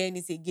I was hearing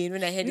it again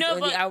when I heard it no, on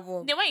the but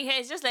album. the way you hear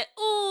it's just like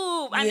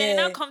ooh, and then it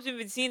now Yeah, comes in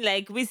between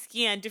like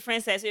whiskey and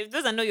different sides. So if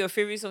those are not your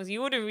favorite songs,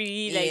 you wouldn't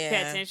really like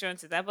pay yeah, attention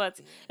to that. But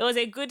yeah. it was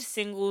a good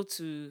single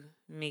to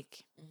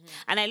make, Mhm.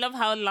 and I love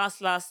how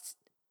last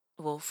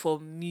well for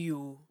me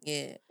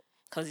Yeah.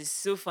 because it's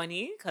so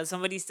funny because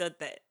somebody said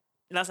that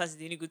last is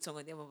the only good song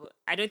on the album, but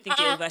I don't think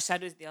it Uh-uh.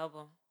 overshadows the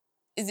album.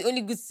 It's the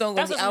only good song on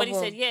That's the what somebody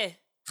said. album.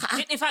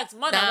 Yeah, in fact,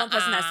 more than one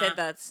person has said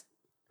that.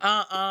 More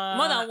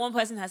Uh-uh. than one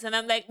person has said.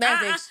 I'm like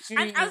That's and I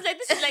extreme. was like,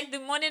 this is like the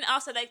morning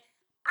after like.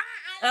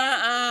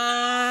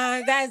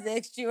 That's the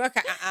extreme. What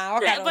kind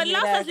Like, of but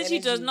weird Last ass literally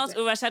does energy is not that?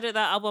 overshadow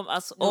that album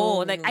at No, all.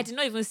 no, Like I no, did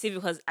not even save it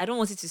because I don't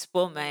want it to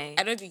spoil no. my.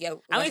 I don't think you have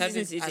I want to overshadowed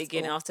listen it to it at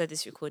again all. after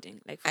this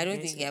recording, like I from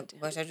don't beginning think to you have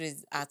end. overshadowed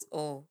it at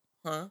all.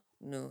 Huh?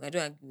 No, I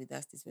don't agree with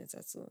that statement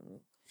at all. No.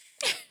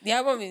 The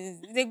album is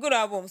it's a good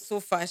album so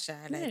far, Sha.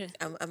 Like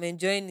Yeah. I'm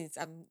enjoying it.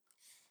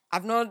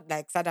 I've not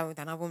like sat down with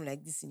an album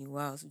like this in a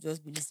while, so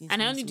just be listening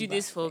And to I it only do over and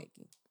this over for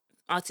again.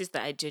 artists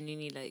that I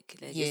genuinely like.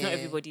 Like it's not Yeah.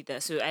 everybody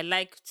that. So I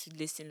like to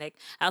listen. Like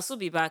I'll still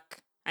be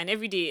back, and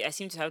every day I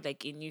seem to have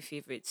like a new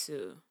favorite.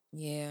 So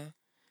Yeah.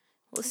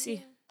 we'll see.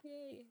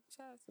 Yeah.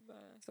 Shout out to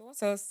Burna. So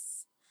what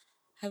else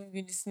have you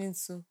been listening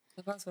to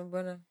apart from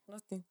Burna?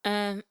 Nothing.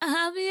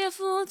 I'll be a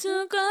fool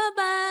to go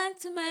back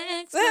to my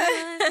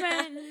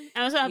ex-boyfriend.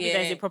 I'm so happy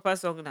that it's a Yeah. proper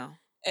song now.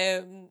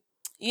 Um.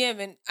 Yeah,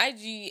 man.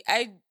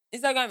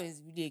 Instagram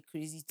is really a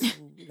crazy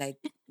tool, like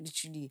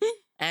literally,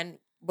 and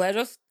but I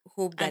just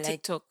hope that And like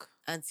TikTok.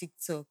 and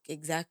TikTok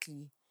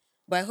exactly.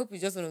 But I hope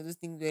it's just one of those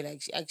things where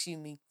like she actually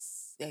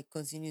makes like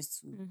continues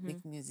to Mm-hmm.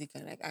 make music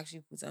and like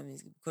actually puts out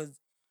music because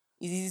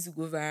it's easy to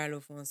go viral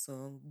of one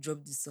song,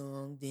 drop the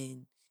song,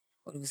 then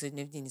all of a sudden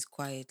everything is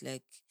quiet.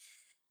 Like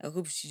I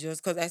hope she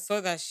just because I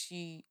saw that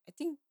I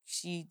think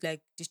she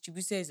like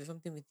distributed or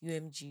something with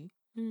UMG.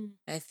 Mm.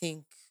 I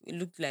think it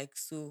looked like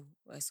so.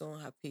 I saw on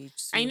her page.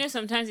 I So know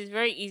sometimes it's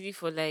very easy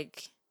for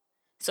like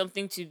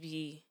something to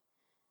be,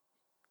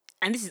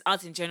 and this is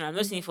art in general. I'm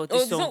not saying for oh,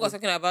 this the song. song we're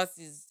talking about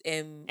is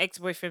Ex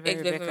boyfriend by Ex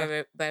Rebecca.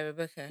 Boyfriend by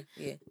Rebecca.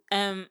 Yeah.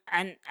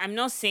 And I'm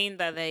not saying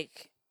that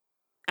like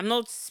I'm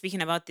not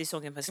speaking about this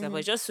song in particular, but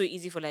it's just so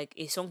easy for like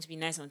a song to be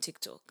nice on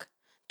TikTok,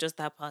 just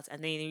that part,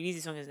 and then you release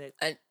the song is like.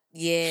 And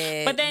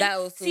yeah, But then that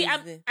also see,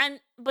 is the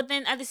but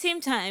then at the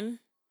same time,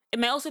 it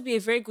might also be a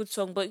very good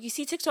song. But you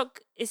see, TikTok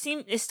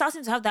it's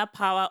starting to have that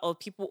power of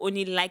people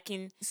only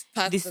liking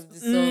part this. of the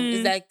song.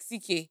 It's like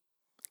CK.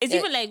 It's Yeah.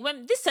 even like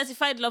when this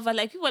certified lover,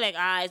 like people are like,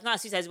 it's not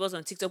as sweet as it was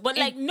on TikTok. But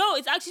like, no,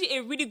 it's actually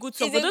a really good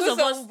song. It's a good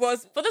song, but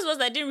For those of us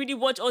that didn't really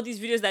watch all these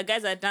videos that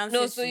guys are dancing.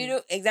 no, so you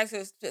know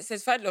exactly.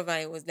 Certified Lover.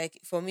 It was like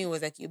for me, it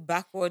was like a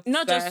backward.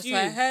 Not just So you.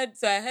 I heard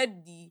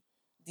the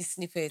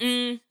snippet,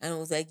 and I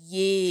was like,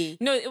 yay.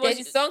 No, it was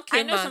Then the song came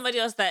I know out. somebody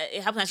else that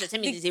it happened and she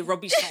said me it's a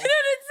rubbish song. No,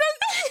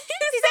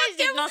 He said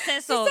it's a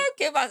nonsense the song. song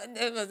came out, and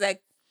it was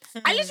like,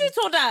 I literally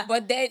told her.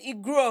 but then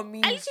it grew on me.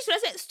 I literally should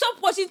have said,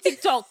 stop watching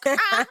TikTok. What is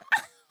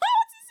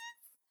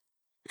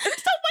it?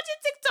 Stop watching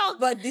TikTok.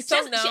 But the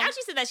song now, she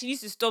actually said that she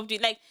needs to stop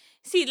doing like,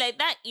 see, like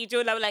that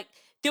Ijola, like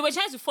they were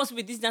trying to force me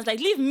with this dance, like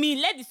leave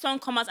me, let the song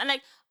come out. And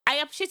like I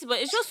appreciate it, but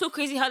it's just so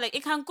crazy how like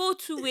it can go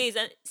two ways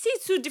and see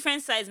two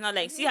different sides now.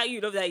 Like, see how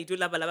you love that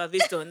Ijola Balaba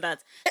based on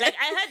that. Like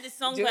I heard the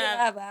song when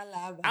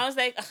I was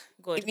like, oh,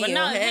 God. But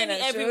now I'm hearing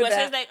it everywhere. So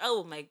it's like,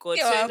 oh my God.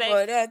 So it's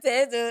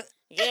like,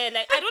 yeah,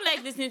 like I don't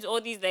like listening to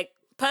all these like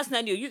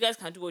personally, you guys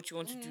can do what you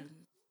want to do.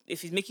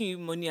 If it's making you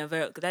money and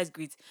viral, that's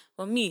great.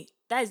 But me,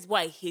 that is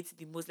what I hate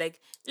the most. Like,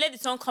 let the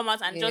song come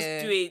out and just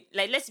do it.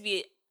 Like, let's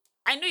be.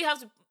 I know you have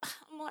to.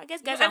 I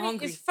guess guys are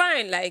hungry. It's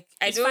fine. Like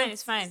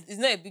It's fine. It's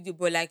not a big deal.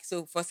 But like,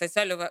 so for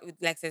Certified Lover,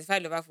 like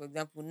Certified Lover, for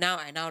example, now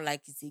I now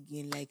like it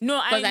again. Like, No,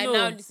 I know.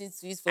 I now listen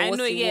to it for what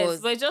it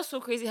was. But it's just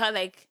so crazy how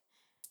like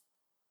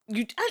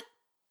you.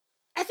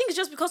 I think it's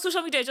just because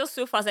social media is just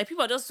so fast. Like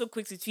people are just so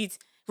quick to tweet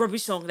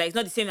rubbish song. Like it's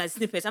not the same as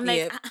snippets. I'm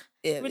like,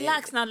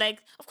 relax now.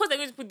 Like, of course they're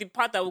going to put the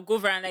part that will go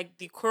over and like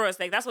the chorus.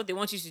 Like that's what they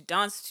want you to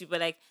dance to. But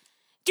like,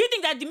 do you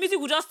think that the music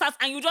will just start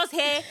and you just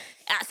hear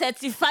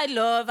certified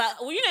love?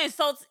 Will you not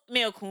insult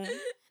Meokun?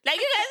 Like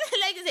you guys,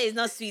 like you say, it's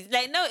not sweet.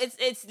 Like no,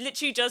 it's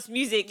literally just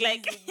music.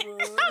 Like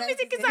how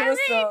music is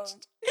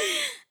arranged.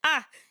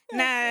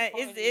 Nah,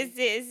 it's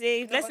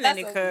a blessing and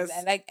a curse.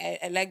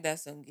 I like that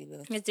song a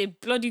lot. It's a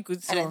bloody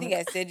good song. And I think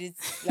I said it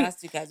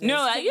last week as well.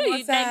 No,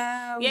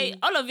 like,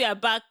 all of you are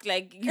back.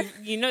 Like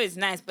you know it's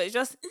nice, but it's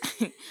just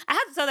I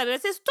had to tell them. I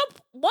said, stop.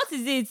 What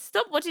is it?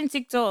 Stop watching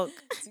TikTok.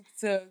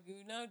 TikTok,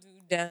 you now do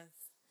dance.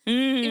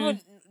 Even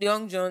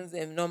Young Jones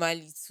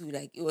normally too.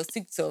 Like it was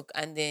TikTok,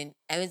 and then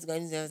I went to go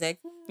and I was like,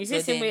 you say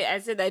the same way I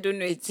said I don't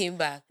know it. It came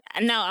back,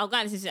 and now I'll go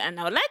and listen to it, and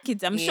I'll like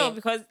it. I'm sure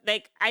because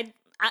like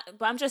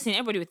but I'm just saying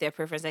everybody with their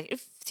preference. Like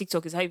if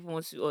TikTok is how you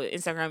want to, or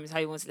Instagram is how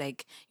you want to,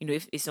 like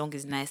if a song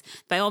is nice,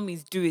 by all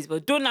means do it.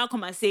 But don't now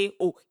come and say,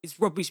 oh, it's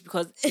rubbish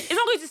because it's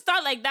not going to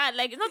start like that.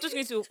 Like it's not just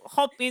going to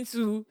hop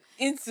into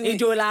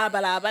Ijola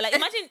Balaba. Like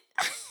imagine.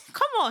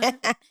 Come on.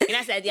 You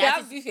know, said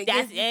no.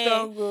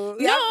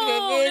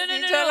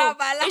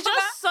 It's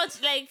just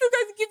such like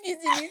because keep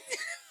using it.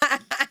 And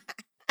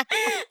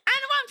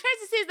what I'm trying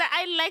to say is that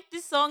I like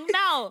this song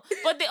now.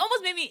 But they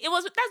almost made me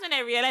that's when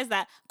I realized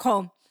that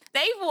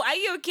that even are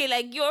you okay?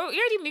 Like you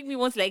already make me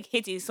want to like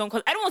hate a song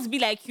because I don't want to be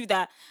like you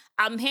that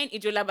I'm hearing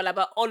Ijola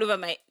Balaba all over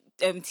my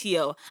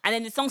TL and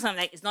then the songs I'm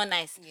like it's not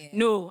nice. Yeah.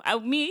 No, I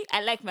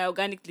like my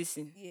organic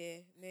listen. Yeah,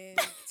 man.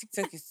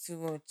 TikTok is too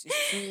much.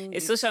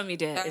 It's social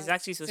media. It's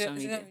actually social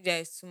media. Social media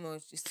is too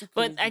much. It's too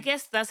crazy. But I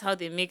guess that's how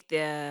they make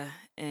their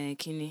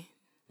kidney.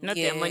 Not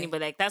their money,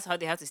 but like that's how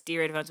they have to stay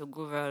relevant to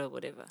go viral or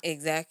whatever.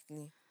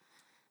 Exactly.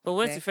 But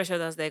once the fresh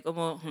out, I was like,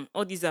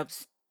 all these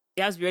apps,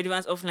 they have to be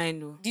relevant offline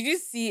though. Did you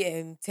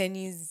see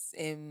Tenny's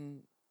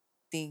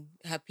thing?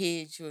 Her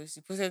page,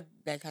 she posted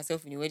like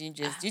herself in a wedding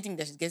dress. Do you think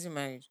that she's getting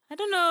married? I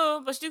don't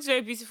know, but she looks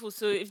very beautiful.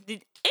 So if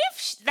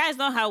that is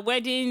not her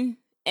wedding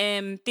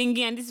thingy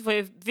and this is for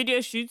a video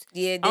shoot,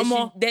 yeah,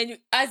 then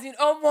as in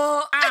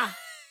Omo.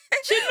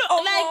 She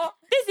look like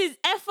this is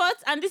effort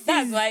and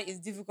that's why it's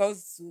difficult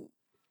to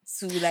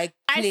like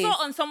play. I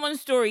saw on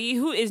someone's story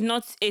who is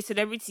not a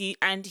celebrity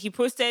and he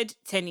posted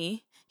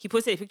Tenny. He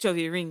posted a picture of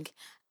a ring.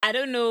 I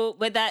don't know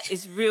whether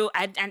it's real.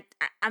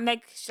 I'm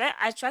like, should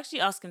I should actually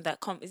ask him that?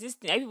 Is this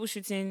are people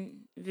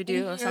shooting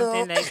video or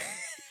something like?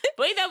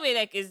 But either way,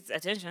 like it's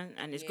attention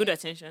and it's good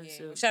attention. Yeah.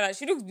 So shout out,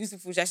 she looks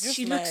beautiful.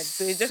 She looks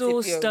so it's just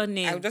so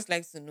stunning. I would just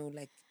like to know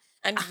like.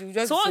 And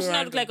just so what should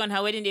not look like on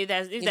her wedding day?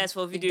 If that's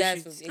for video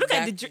shoots. Look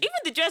at even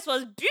the dress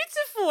was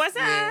beautiful. I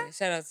said,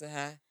 shout out to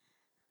her.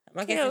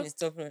 Marketing is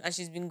top notch, and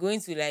she's been going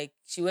to like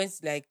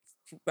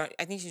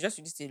I think she just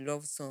released a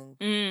love song,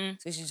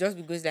 so she's just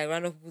been going to like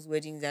random people's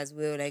weddings as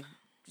well, like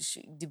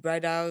the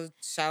bridal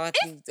shower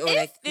things or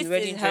like the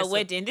wedding. Her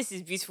wedding. This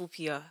is beautiful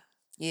PR.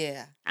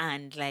 Yeah,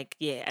 and like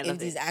I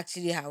love it. It is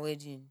actually her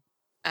wedding.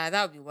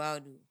 That would be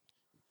wild. Though.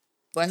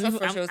 But I saw I'm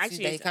Fresh too that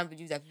actually. you can't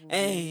believe that people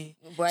Eh.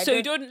 do. But I So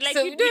you don't. don't like So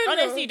you, we you don't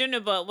honestly know. you don't know,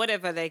 but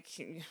whatever. Like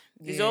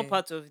it's all Yeah,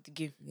 part of the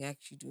game. we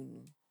actually don't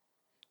know.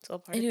 It's all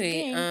part of the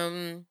Anyway,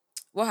 game.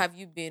 what have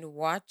you been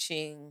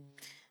watching?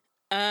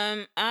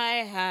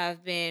 I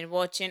have been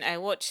watching. I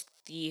watched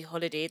The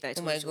Holiday that I Oh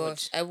told you my to gosh,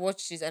 watch. I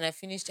watched it and I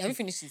finished. Have you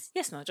finished it?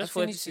 Yes, no, I just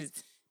 4 finished it.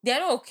 episodes. They're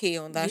not okay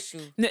on that show.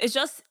 No, it's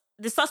just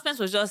the suspense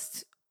was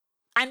just,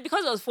 and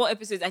because it was 4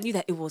 episodes, I knew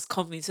that it was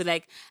coming. So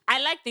like,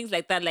 I like things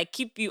like that. Like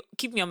keep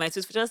me on my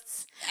toes for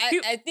just.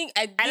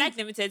 I like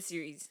limited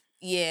series.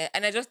 Yeah,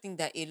 and I just think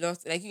that a lot,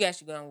 like you guys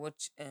should go and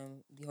watch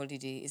The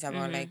Holiday. It's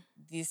about like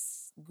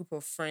this group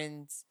of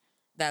friends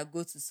that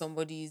go to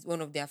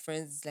one of their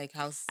friends like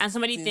house. And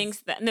somebody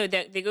thinks that no,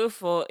 they go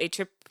for a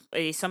trip,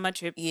 a summer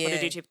trip,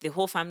 holiday Yeah. trip, the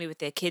whole family with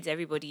their kids,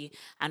 everybody.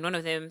 And one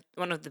of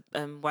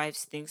the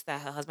wives thinks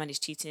that her husband is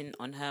cheating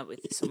on her with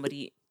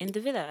somebody in the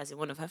villa, as in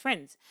one of her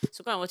friends.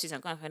 So go and watch it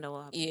and go and find out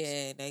what happens.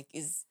 Yeah, like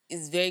it's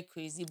very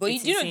crazy. But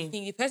It's you know the insane.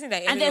 thing, the person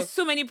that And ended there's up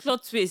so many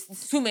plot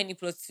twists too many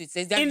plot twists.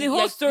 in the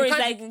whole story. you It's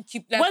can't like, even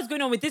keep what's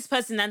going on with this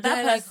person and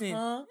that like, person?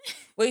 huh?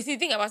 But you see, the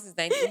thing about it is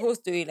that in the whole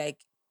story, like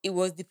it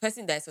was the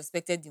person that I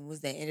suspected the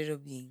most that ended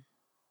up being.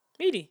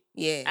 Really?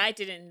 Yeah. I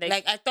didn't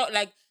Like I thought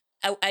like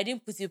I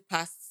didn't put it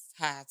past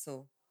her at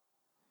all.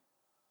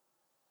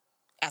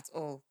 At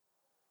all.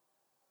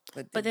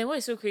 But then what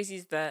is so crazy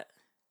is that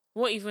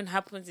what even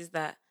happens is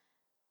that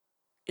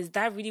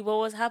really what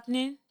was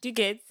happening? Do you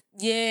get?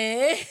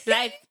 Yeah.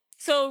 Like,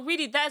 so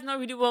really that's not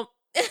really what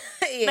Yeah.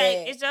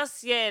 like it's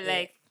just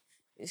like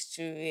it's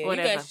true. Yeah.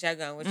 whatever. You guys should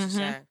go and watch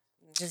it.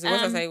 Just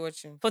what else are you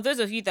watching? For those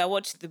of you that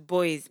watch The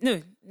Boys,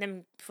 no, let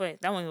me before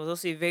that one was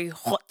also a very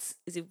hot.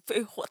 It's a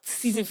very hot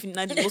season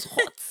finale. It was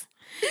hot.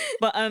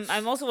 But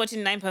I'm also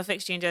watching Nine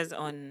Perfect Strangers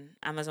on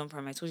Amazon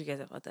Prime. I told you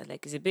guys about that.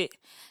 Like it's a bit,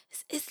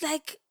 it's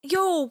like,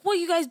 yo, what are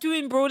you guys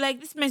doing, bro?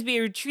 Like this must be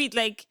a retreat.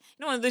 Like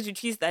one of those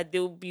retreats that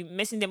they'll be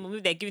messing them, or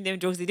maybe they're giving them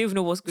drugs. They don't even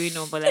know what's going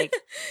on. But like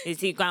they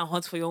say, go and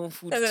hunt for your own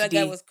food That's why that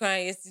today. guy was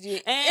crying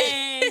yesterday.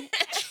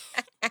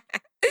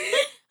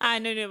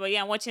 No, but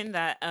yeah, I'm watching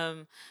that.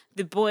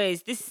 The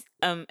Boys. This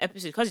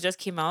episode because it just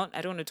came out.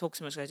 I don't want to talk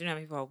too much because I don't know how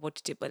many people have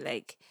watched it, but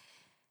like,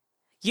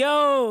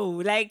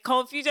 yo, like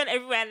confusion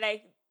everywhere.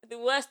 Like the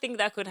worst thing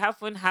that could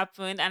happen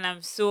happened, and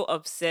I'm so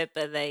upset.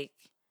 But like,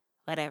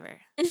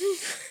 whatever.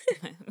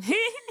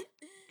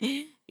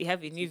 We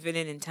have a new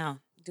villain in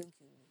town. Don't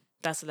kill me.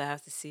 That's all I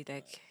have to say.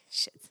 Like,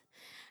 shit.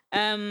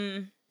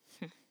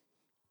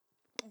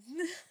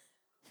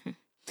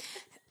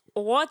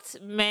 What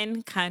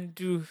men can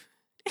do,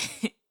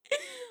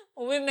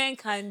 women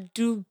can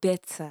do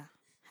better.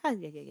 Yeah. No,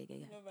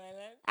 my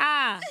life.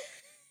 Ah.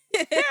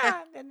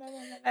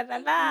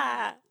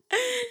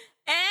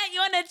 You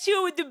want to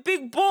chill with the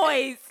big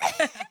boys.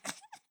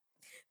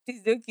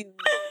 Please don't kill me.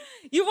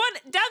 You want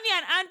Dami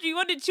and Andrew, you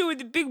want to chill with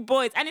the big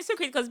boys. And it's so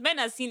crazy because men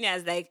are seen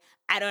as like,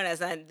 I don't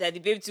understand that the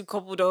baby two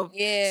coupled up.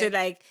 Yeah. So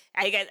like,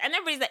 I guess, and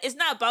everybody's like, it's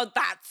not about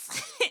that.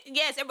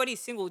 Yes,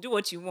 everybody's single, do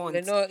what you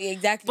want. No,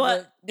 exactly.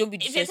 But don't be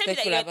if there's something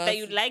disrespectful about that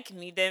you it. like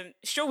me, then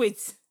show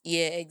it.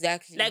 Yeah,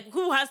 exactly. Like,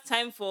 who has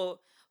time for,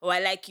 oh, I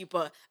like you,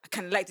 but I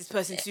kind of like this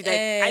person too. Like,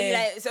 are you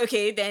like, it's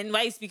okay, then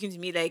why are you speaking to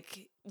me?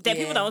 Like, there are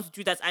people that want to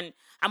do that, and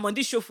I'm on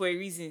this show for a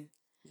reason.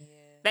 Yeah.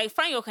 Like,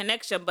 find your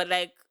connection, but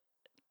like,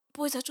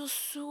 boys are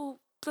just so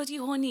bloody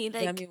horny.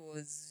 Like, Dami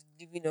was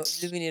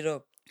living it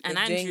up. And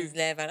enjoying Andrew. his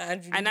life, and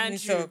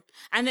Andrew. And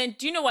and then,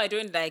 do you know what I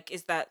don't like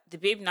is that the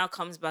babe now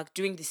comes back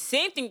doing the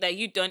same thing that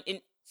you done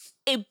in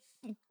a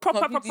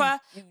proper,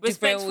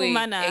 respectful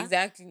manner.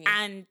 Exactly.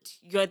 And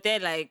you're there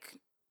like,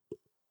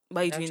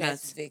 why are you I'm doing trying that?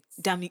 to vex.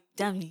 Damn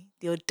me,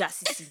 the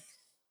audacity.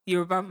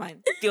 Yoruba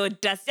man, the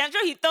audacity. I'm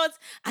sure he thought,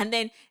 and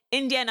then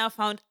India now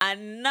found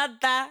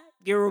another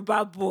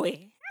Yoruba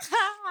boy.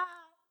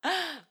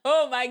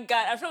 Oh my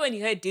God. I'm sure when he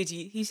heard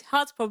Deji, his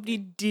heart probably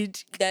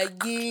did.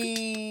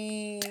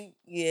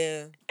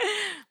 Yeah.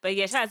 But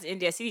yeah, shout out to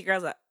India. City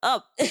girls are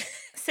up.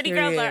 City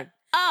girls are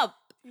up.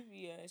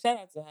 Yeah, shout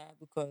out to her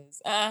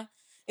because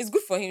it's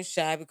good for him,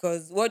 Sha,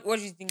 because what do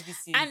you think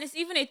this is? And it's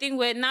even a thing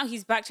where now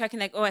he's backtracking,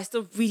 like, oh, I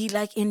still really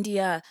like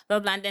India, blah,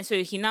 blah. And then so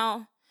when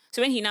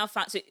he now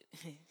found, so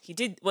he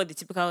did what the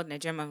typical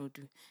Nigerian man would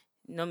do.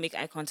 Not make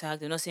eye contact,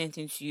 they'll not say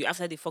anything to you.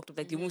 After they fucked up,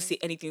 like, they won't say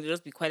anything, they'll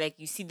just be quiet. Like,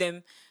 you see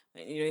them,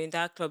 in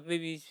that club,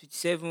 maybe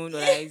 7 or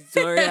like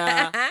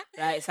Zoria,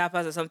 like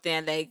Sapas or something,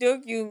 and like,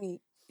 don't kill me.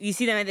 You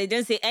see them and they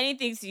don't say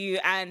anything to you,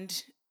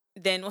 and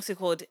then what's it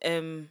called?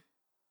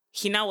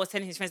 He now was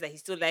telling his friends that he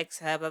still likes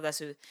her, blah blah.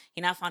 So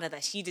he now found out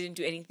that she didn't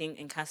do anything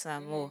in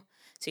Casa more.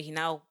 So he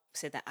now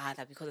said that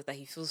because of that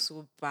he feels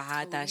so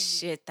bad, that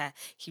shit, that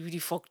he really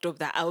fucked up,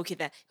 that okay,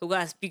 that he'll go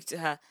and speak to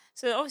her.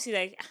 So obviously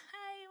like,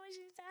 hi,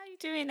 how you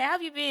doing? How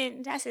have you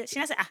been? She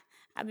now said,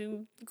 I've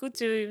been good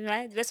to,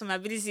 right? The best of my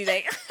ability.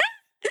 Like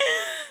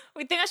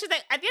we think I should,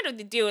 like, at the end of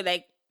the day,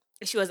 like,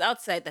 she was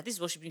outside, that this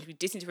is what she'd been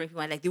dating different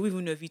people, and like they wouldn't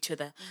even know of each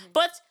other.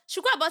 But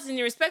she go about it in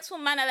a respectful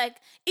manner. Like,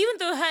 even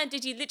though her and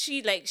Deji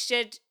literally like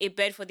shared a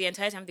bed for the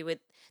entire time they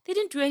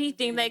didn't do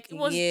anything. Like, it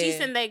was Yeah.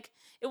 decent. Like,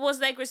 it was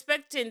like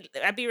respecting,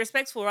 I'd be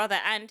respectful rather.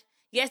 And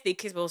yes, they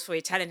kissed, but it was for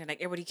a challenge, and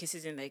like everybody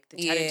kisses in like the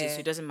challenges, Yeah. so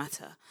it doesn't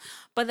matter.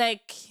 But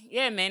like,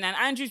 yeah, man, and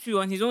Andrew too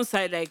on his own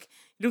side, like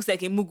looks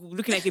like a mugu,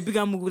 looking like a bigger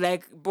mugu,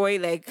 like boy,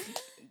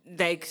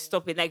 like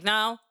stop it. Like,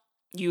 now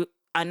you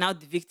are now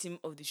the victim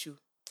of the show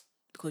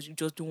because you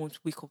just don't want to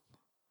wake up.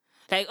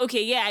 Like,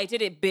 okay, yeah, I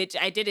did it, bitch.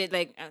 I did it.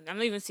 Like, I'm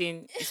not even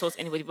saying insult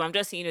anybody, but I'm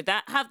just saying,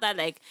 that have that,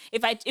 like,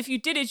 if you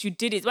did it, you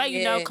did it. Why are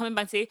you now Yeah. coming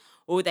back and say,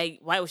 oh, that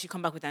why would she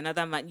come back with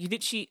another man? You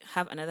literally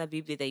have another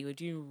baby that you were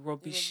doing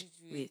rubbish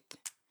with.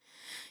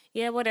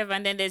 Yeah, whatever.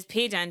 And then there's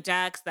Paige and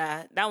Jax.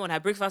 That one, her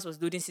breakfast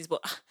was loading sis,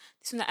 but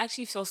this one I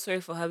actually felt sorry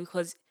for her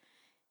because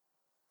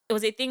it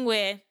was a thing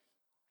where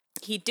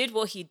he did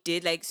what he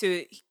did. Like,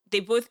 so they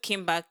both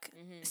came back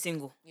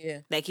single. Yeah.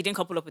 Like, he didn't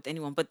couple up with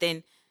anyone, but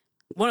then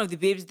one of the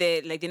babes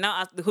there, like,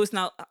 the host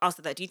now asked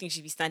her that, do you think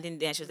she'd be standing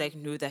there? And she was like,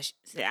 no, that she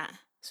said,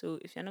 so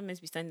if you're not meant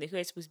to be standing there, who are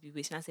you supposed to be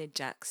with? And I said,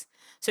 Jax.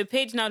 So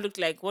Paige now looked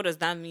like, what does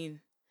that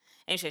mean?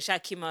 And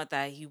Shasha came out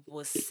that he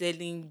was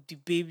selling the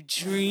babe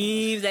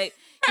dreams. Like,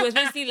 he was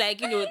basically like,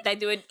 like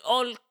they were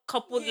all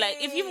coupled. Like,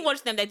 if you even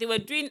watch them, like they were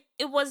doing,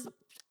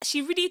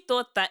 she really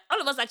thought that, all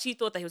of us actually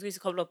thought that he was going to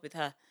couple up with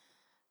her.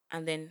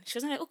 And then she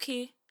was like,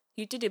 okay,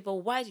 you did it, but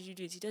why did you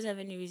do it? He doesn't have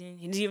any reason.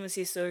 He didn't even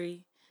say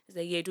sorry. He's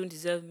like, yeah, you don't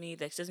deserve me.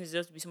 Like, she doesn't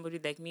deserve to be somebody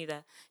like me,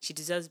 that she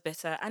deserves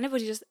better. And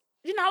everybody just,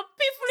 how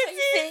painful it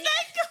is.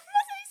 Like,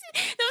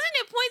 there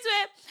wasn't a point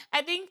where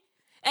I think,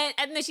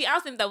 and then she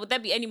asked him that, would there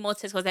be any more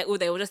tests? I was like, oh,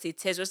 there was just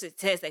a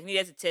test, like,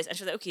 needed a test. And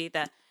she was like, okay,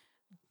 that,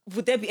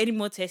 would there be any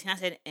more tests? And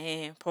I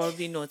said,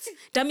 probably not.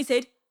 Dami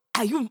said,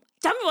 Dami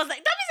was like,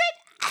 Dami said,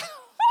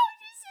 why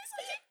would you say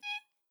such a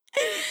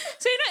thing?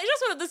 So, it's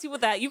just one of those people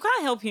that you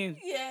can't help him.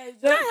 Yeah. You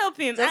can't help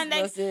him. just And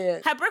like, was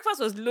it. her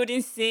breakfast was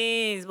loading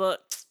scenes,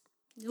 but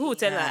who will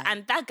tell her? Yeah.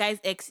 And that guy's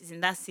ex is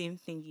in that same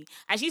thingy.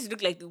 And she used to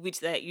look like the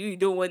witch that you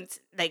don't want.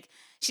 Like,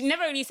 she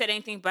never really said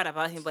anything bad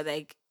about him, but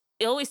like,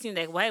 it always seemed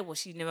like, why was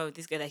she never with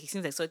this guy? Like, he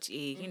seems like such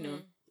a,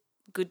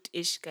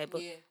 good-ish guy.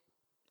 But Yeah.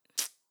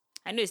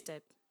 I know his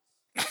type.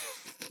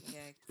 Yeah.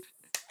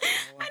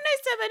 I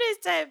know his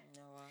type.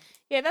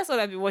 Yeah, that's what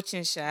I've been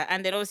watching, Sha.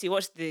 And then obviously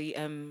watch the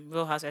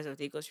Real Housewives of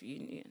Lagos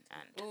reunion.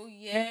 And Oh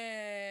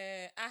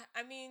yeah.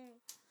 I mean,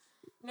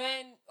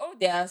 man, all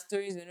their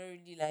stories were not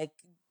really like,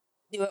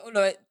 they were all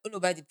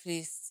over the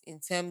place in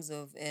terms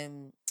of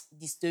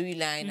the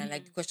storyline and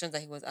like the questions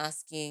that he was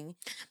asking.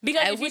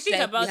 because I if you wish think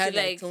like about we had it,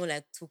 like like, someone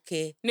like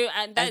Tuke no,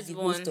 and as that's the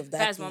one. host of that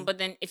That's one. thing. But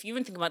then, if you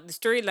even think about the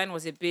storyline,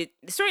 the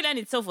storyline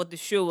itself of the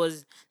show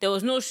was, there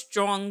was no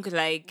strong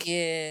like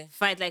Yeah.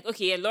 fight. Like,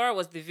 okay, yeah, Laura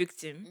was the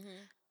victim,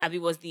 Abby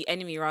was the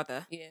enemy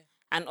rather, Yeah.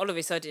 and all of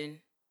a sudden,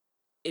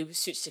 it was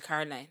switched to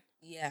Caroline,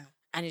 Yeah.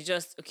 and it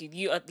just, okay,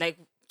 you are like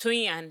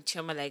Tony and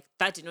Chema, like,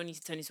 that did not need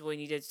to turn into what you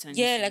needed to turn.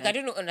 Yeah, into. like I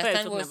don't know, what are you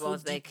understand talking what's so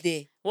about? deep Like,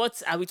 there.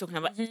 what are we talking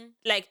about?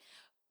 Like,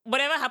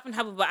 whatever happened.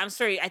 But I'm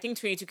sorry, I think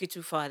Tony took it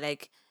too far.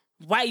 Like,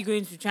 why are you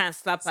going to try and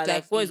slap her?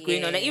 Like, what is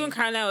going on? Like, even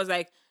Caroline was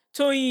like,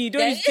 Tony, you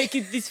don't need to take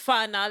it this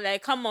far now.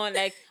 Like, come on.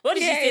 Like, what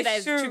did Yeah, she say it's that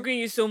is true. triggering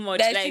you so much?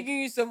 That's Like,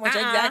 triggering you so much,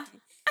 exactly.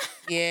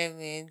 Yeah,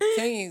 man.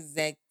 Tony is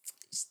like,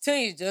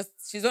 Tony is just,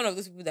 she's one of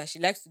those people that she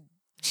likes to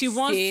she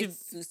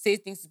wants to say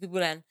things to people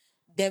and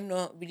them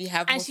not really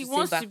have and much she to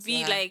wants say back to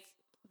be her. like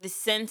the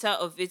center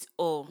of it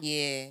all.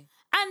 Yeah.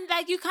 And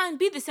like, you can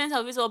be the center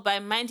of it all by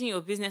minding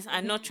your business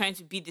and not trying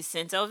to be the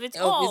center of it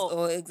Obvious, all.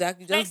 or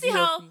exactly. Just Like, see do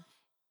your how thing.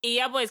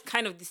 Iyabo is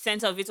kind of the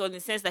center of it all in the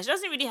sense that she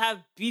doesn't really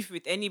have beef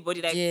with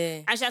anybody. Like,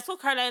 Yeah. and she has told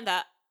Caroline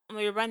that,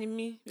 you're running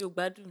me, you're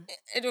bad.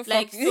 I don't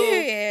Like, fuck- so,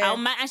 yeah.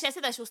 and she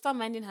said that she'll start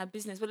minding her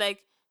business. But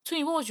like,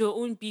 Tony, what was your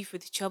own beef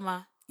with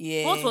Choma?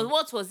 Yeah.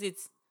 What was it?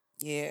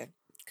 Yeah.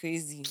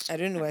 Crazy. I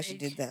don't know why she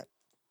did that.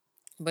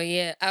 But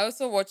yeah, I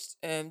also watched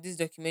this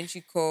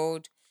documentary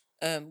called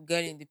Girl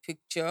in the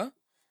Picture.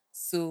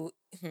 So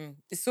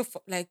it's so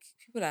like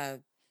people are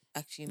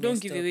actually Don't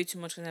messed give up. away too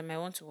much because I might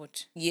want to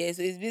watch. Yeah,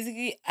 so it's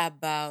basically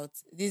about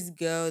this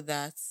girl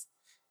that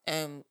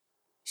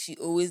she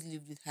always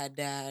lived with her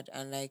dad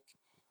and like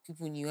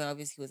people knew her,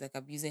 obviously he was like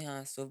abusing her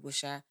and stuff,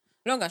 but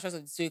long and short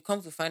of the story,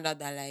 come to find out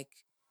that like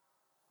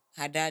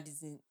her dad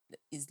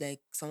is like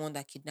someone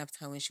that kidnapped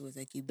her when she was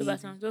like a Go baby.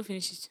 back now. Don't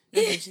finish it.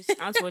 Don't finish it.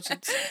 I want to watch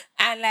it.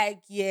 And like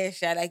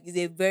like it's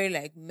a very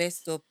like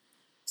messed up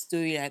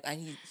story, like,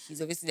 and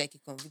he's obviously like a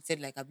convicted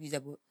like abuser,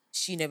 but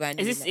she never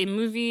knew. Is this like, a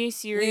movie it's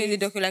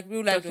series? a like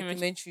real life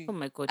documentary. Oh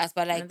my god. As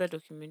per like another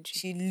documentary.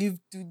 she lived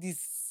through this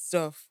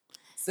stuff.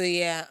 So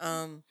yeah,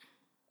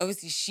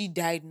 obviously she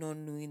died not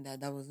knowing that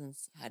wasn't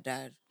her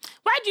dad.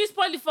 Why do you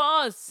spoil it for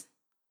us?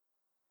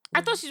 I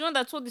thought she's the one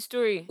that told the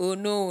story. Oh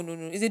no.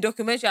 It's a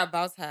documentary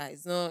about her.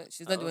 It's not,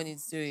 she's not the one in the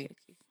story.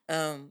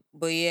 Okay.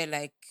 But yeah,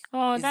 like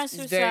that's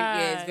it's so very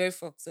sad. it's very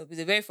fucked up.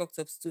 It's a very fucked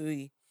up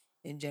story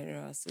in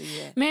general. So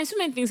yeah. Man, so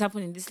many things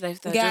happen in this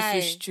life that are just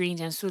so strange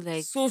and so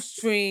like so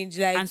strange,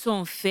 like, and so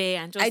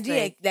unfair and just I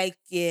did like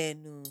yeah,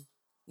 no.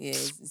 Yeah,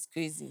 it's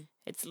crazy.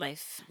 It's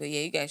life. But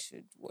yeah, you guys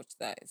should watch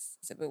that. It's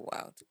a bit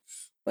wild.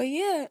 But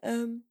yeah,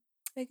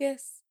 I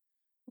guess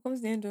that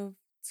comes the end of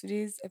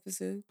today's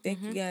episode. Thank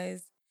you Mm-hmm.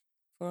 guys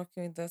for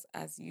working with us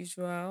as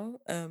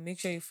usual. Make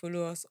sure you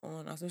follow us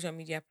on our social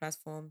media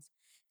platforms,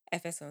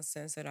 FS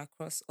Uncensored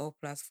across all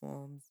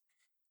platforms.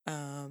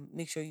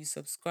 Make sure you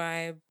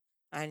subscribe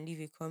and leave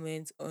a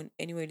comment on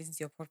anywhere you listen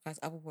to your podcast,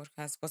 Apple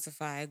Podcasts,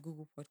 Spotify,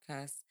 Google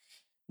Podcasts.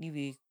 Leave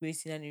a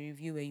rating and a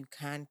review where you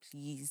can,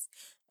 please.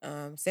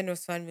 Send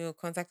us fan mail,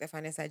 contact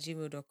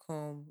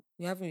fns@gmail.com.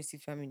 We haven't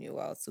received fan mail in a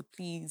while, so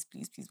please,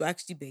 please, please, we're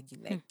actually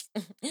begging,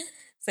 like,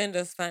 send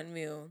us fan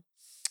mail.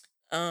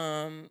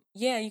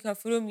 Yeah, you can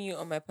follow me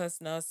on my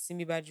personal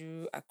Simi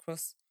Badru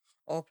across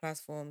all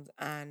platforms,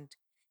 and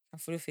you can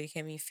follow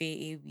Fakemi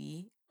Faye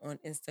AB on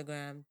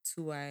Instagram,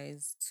 two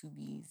eyes, two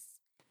B's,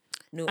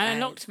 no I eyes.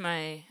 unlocked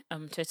my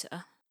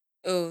Twitter.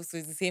 Oh, so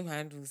it's the same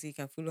handle, so you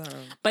can follow her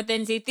on But then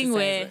there's a two thing sides.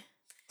 where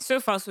so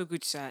far so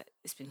good, sha.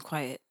 It's been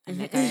quiet, and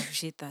like I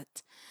appreciate that.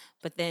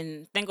 But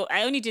then thank God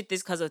I only did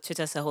this because of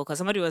Twitter Circle. Because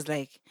somebody was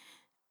like,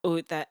 "Oh,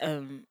 that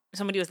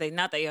somebody was like,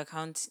 now that your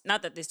account, now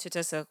that this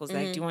Twitter Circles,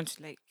 like, do you want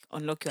to like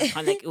unlock your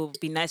account? Like, it will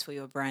be nice for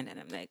your brand." And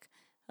I'm like,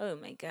 "Oh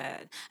my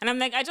god!" And I'm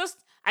like,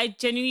 I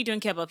genuinely don't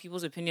care about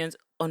people's opinions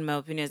on my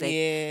opinions. Like, I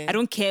Yeah.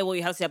 don't care what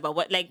you have to say about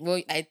what. Like,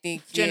 Well, I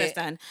think, do you yeah.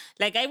 understand?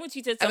 Like, I even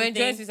tweeted I'm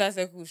enjoying something. Twitter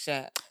Circle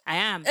chat. I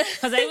am.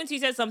 Because I even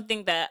tweeted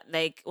something that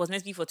like was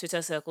meant to be for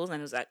Twitter circles and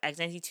it was like I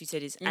accidentally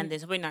tweeted it and then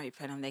somebody now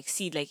replied. I'm like,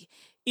 see, like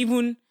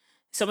even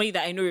somebody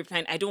that I know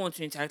replying, I don't want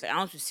to interact. Like, I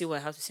want to see what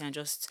I have to say and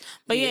just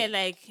but Yeah. yeah,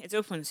 like it's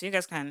open. So you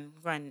guys can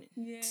go and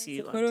Yeah. see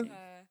So what I'm follow saying.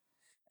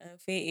 her.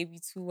 Faye AB,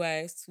 two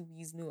eyes, two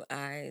B's, no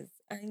eyes.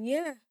 And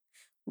yeah,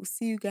 we'll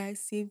see you guys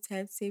same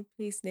time, same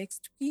place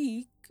next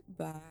week.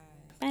 Bye.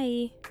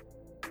 Bye.